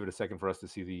a second for us to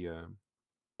see the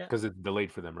because it's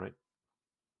delayed for them, right?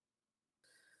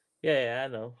 Yeah, I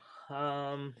know.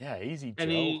 Yeah, easy, Joe.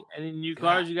 Any new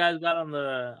cars you guys got on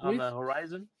the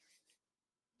horizon?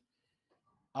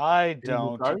 I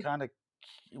don't. You kind of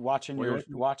watching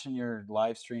your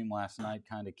live stream last night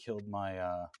kind of killed my.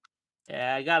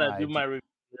 Yeah, I gotta do my review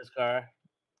of this car.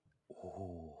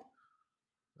 Oh,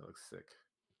 that looks sick.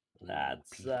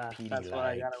 That's what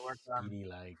I gotta work on.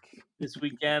 Like this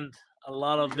weekend. A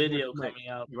lot of video coming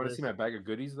out. You want to see my bag of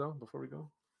goodies though before we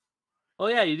go? Oh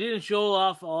yeah, you didn't show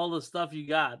off all the stuff you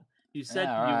got. You said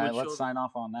you would. Let's sign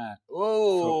off on that.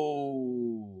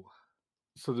 Whoa.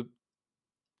 So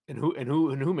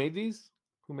who made these?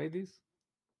 Who made these?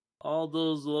 All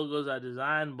those logos are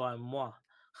designed by moi.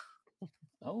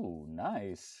 Oh,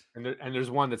 nice. And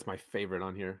there's one that's my favorite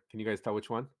on here. Can you guys tell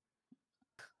which one?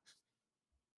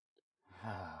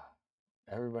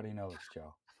 Everybody knows,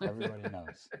 Joe. Everybody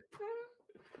knows.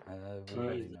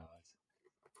 Everybody knows.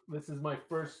 This is my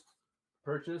first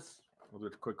purchase. We'll do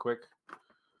it quick.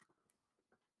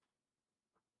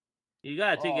 You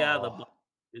gotta take it out of the box,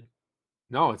 dude.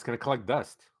 No, it's gonna collect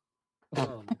dust.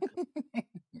 Oh.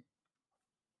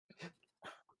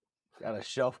 Got a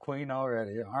shelf queen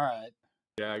already. All right.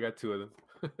 Yeah, I got 2 of them.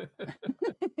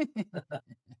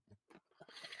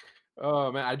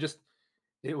 Oh man,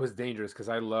 it was dangerous because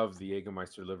I love the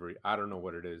Jägermeister livery. I don't know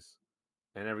what it is.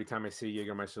 And every time I see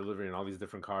Jägermeister livery and all these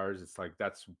different cars, it's like,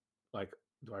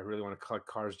 do I really want to collect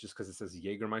cars just because it says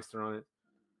Jägermeister on it?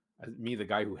 Me, the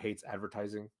guy who hates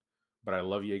advertising, but I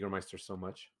love Jägermeister so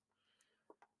much.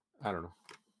 I don't know.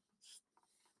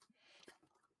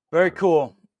 Very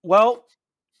cool. Well,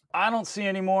 I don't see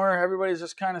any more. Everybody's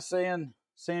just kind of saying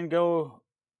go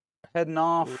heading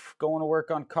off, going to work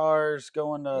on cars,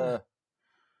 going to.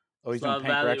 Oh, he's doing Start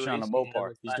paint correction on a evaluation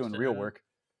Mopar. as a He's doing real question. work.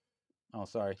 Oh,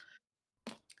 sorry.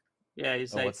 Yeah,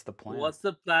 he's Oh, like, what's the plan? what's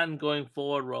the plan going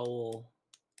forward, Rahul?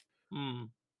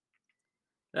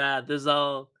 There's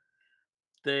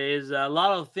a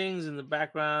lot of things in the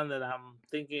background that I'm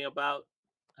thinking about,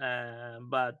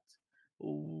 but it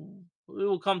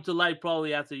will come to light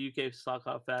probably after UK Stock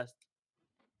Car Fest.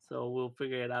 So we'll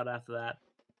figure it out after that.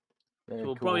 Very So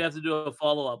we'll cool. probably have to do a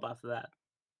follow-up after that.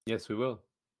 Yes, we will.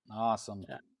 Awesome.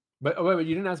 Yeah. But wait,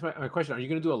 you didn't answer my question. Are you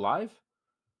going to do a live?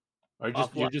 Or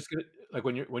Of you're what? just gonna, like,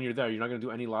 when you're there, you're not going to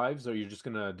do any lives, or you're just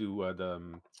going to do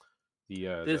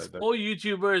There's 4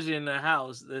 YouTubers in the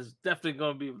house. There's definitely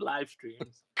going to be live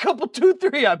streams. Couple 2,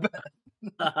 3, I bet.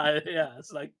 Yeah,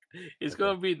 it's Okay.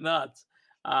 going to be nuts.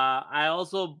 I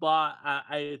also bought.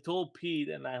 I told Pete,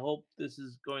 and I hope this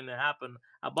is going to happen.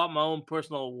 I bought my own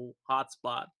personal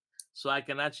hotspot, so I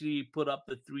can actually put up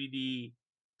the 3D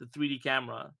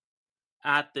camera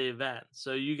at the event,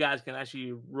 so you guys can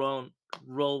actually roll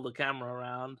the camera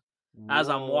around as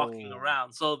I'm walking Whoa.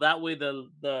 around. So that way, the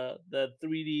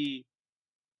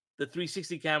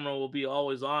 360 camera will be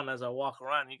always on as I walk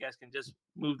around. You guys can just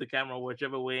move the camera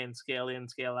whichever way and scale in,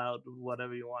 scale out,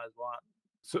 whatever you want.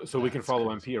 So we can That's follow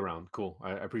crazy. MP around. Cool.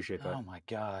 I appreciate that. Oh my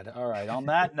God. All right. On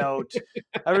that note,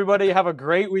 everybody have a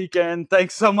great weekend.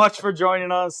 Thanks so much for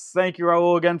joining us. Thank you,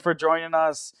 Rahul, again for joining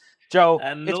us. Joe,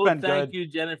 And it's no, been thank good. you,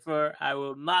 Jennifer. I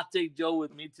will not take Joe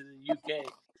with me to the UK.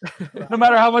 No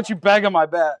matter how much you beg him, I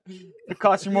bet. It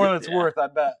costs you more than it's Yeah. worth, I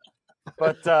bet.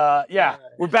 But yeah,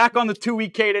 we're back on the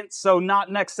 2-week cadence. So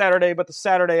not next Saturday, but the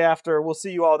Saturday after. We'll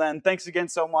see you all then. Thanks again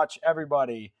so much,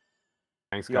 everybody.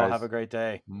 Thanks, You all guys. have a great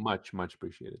day. Much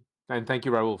appreciated. And thank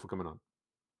you, Rahul, for coming on.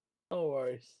 No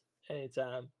worries.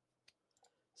 Anytime.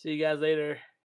 See you guys later.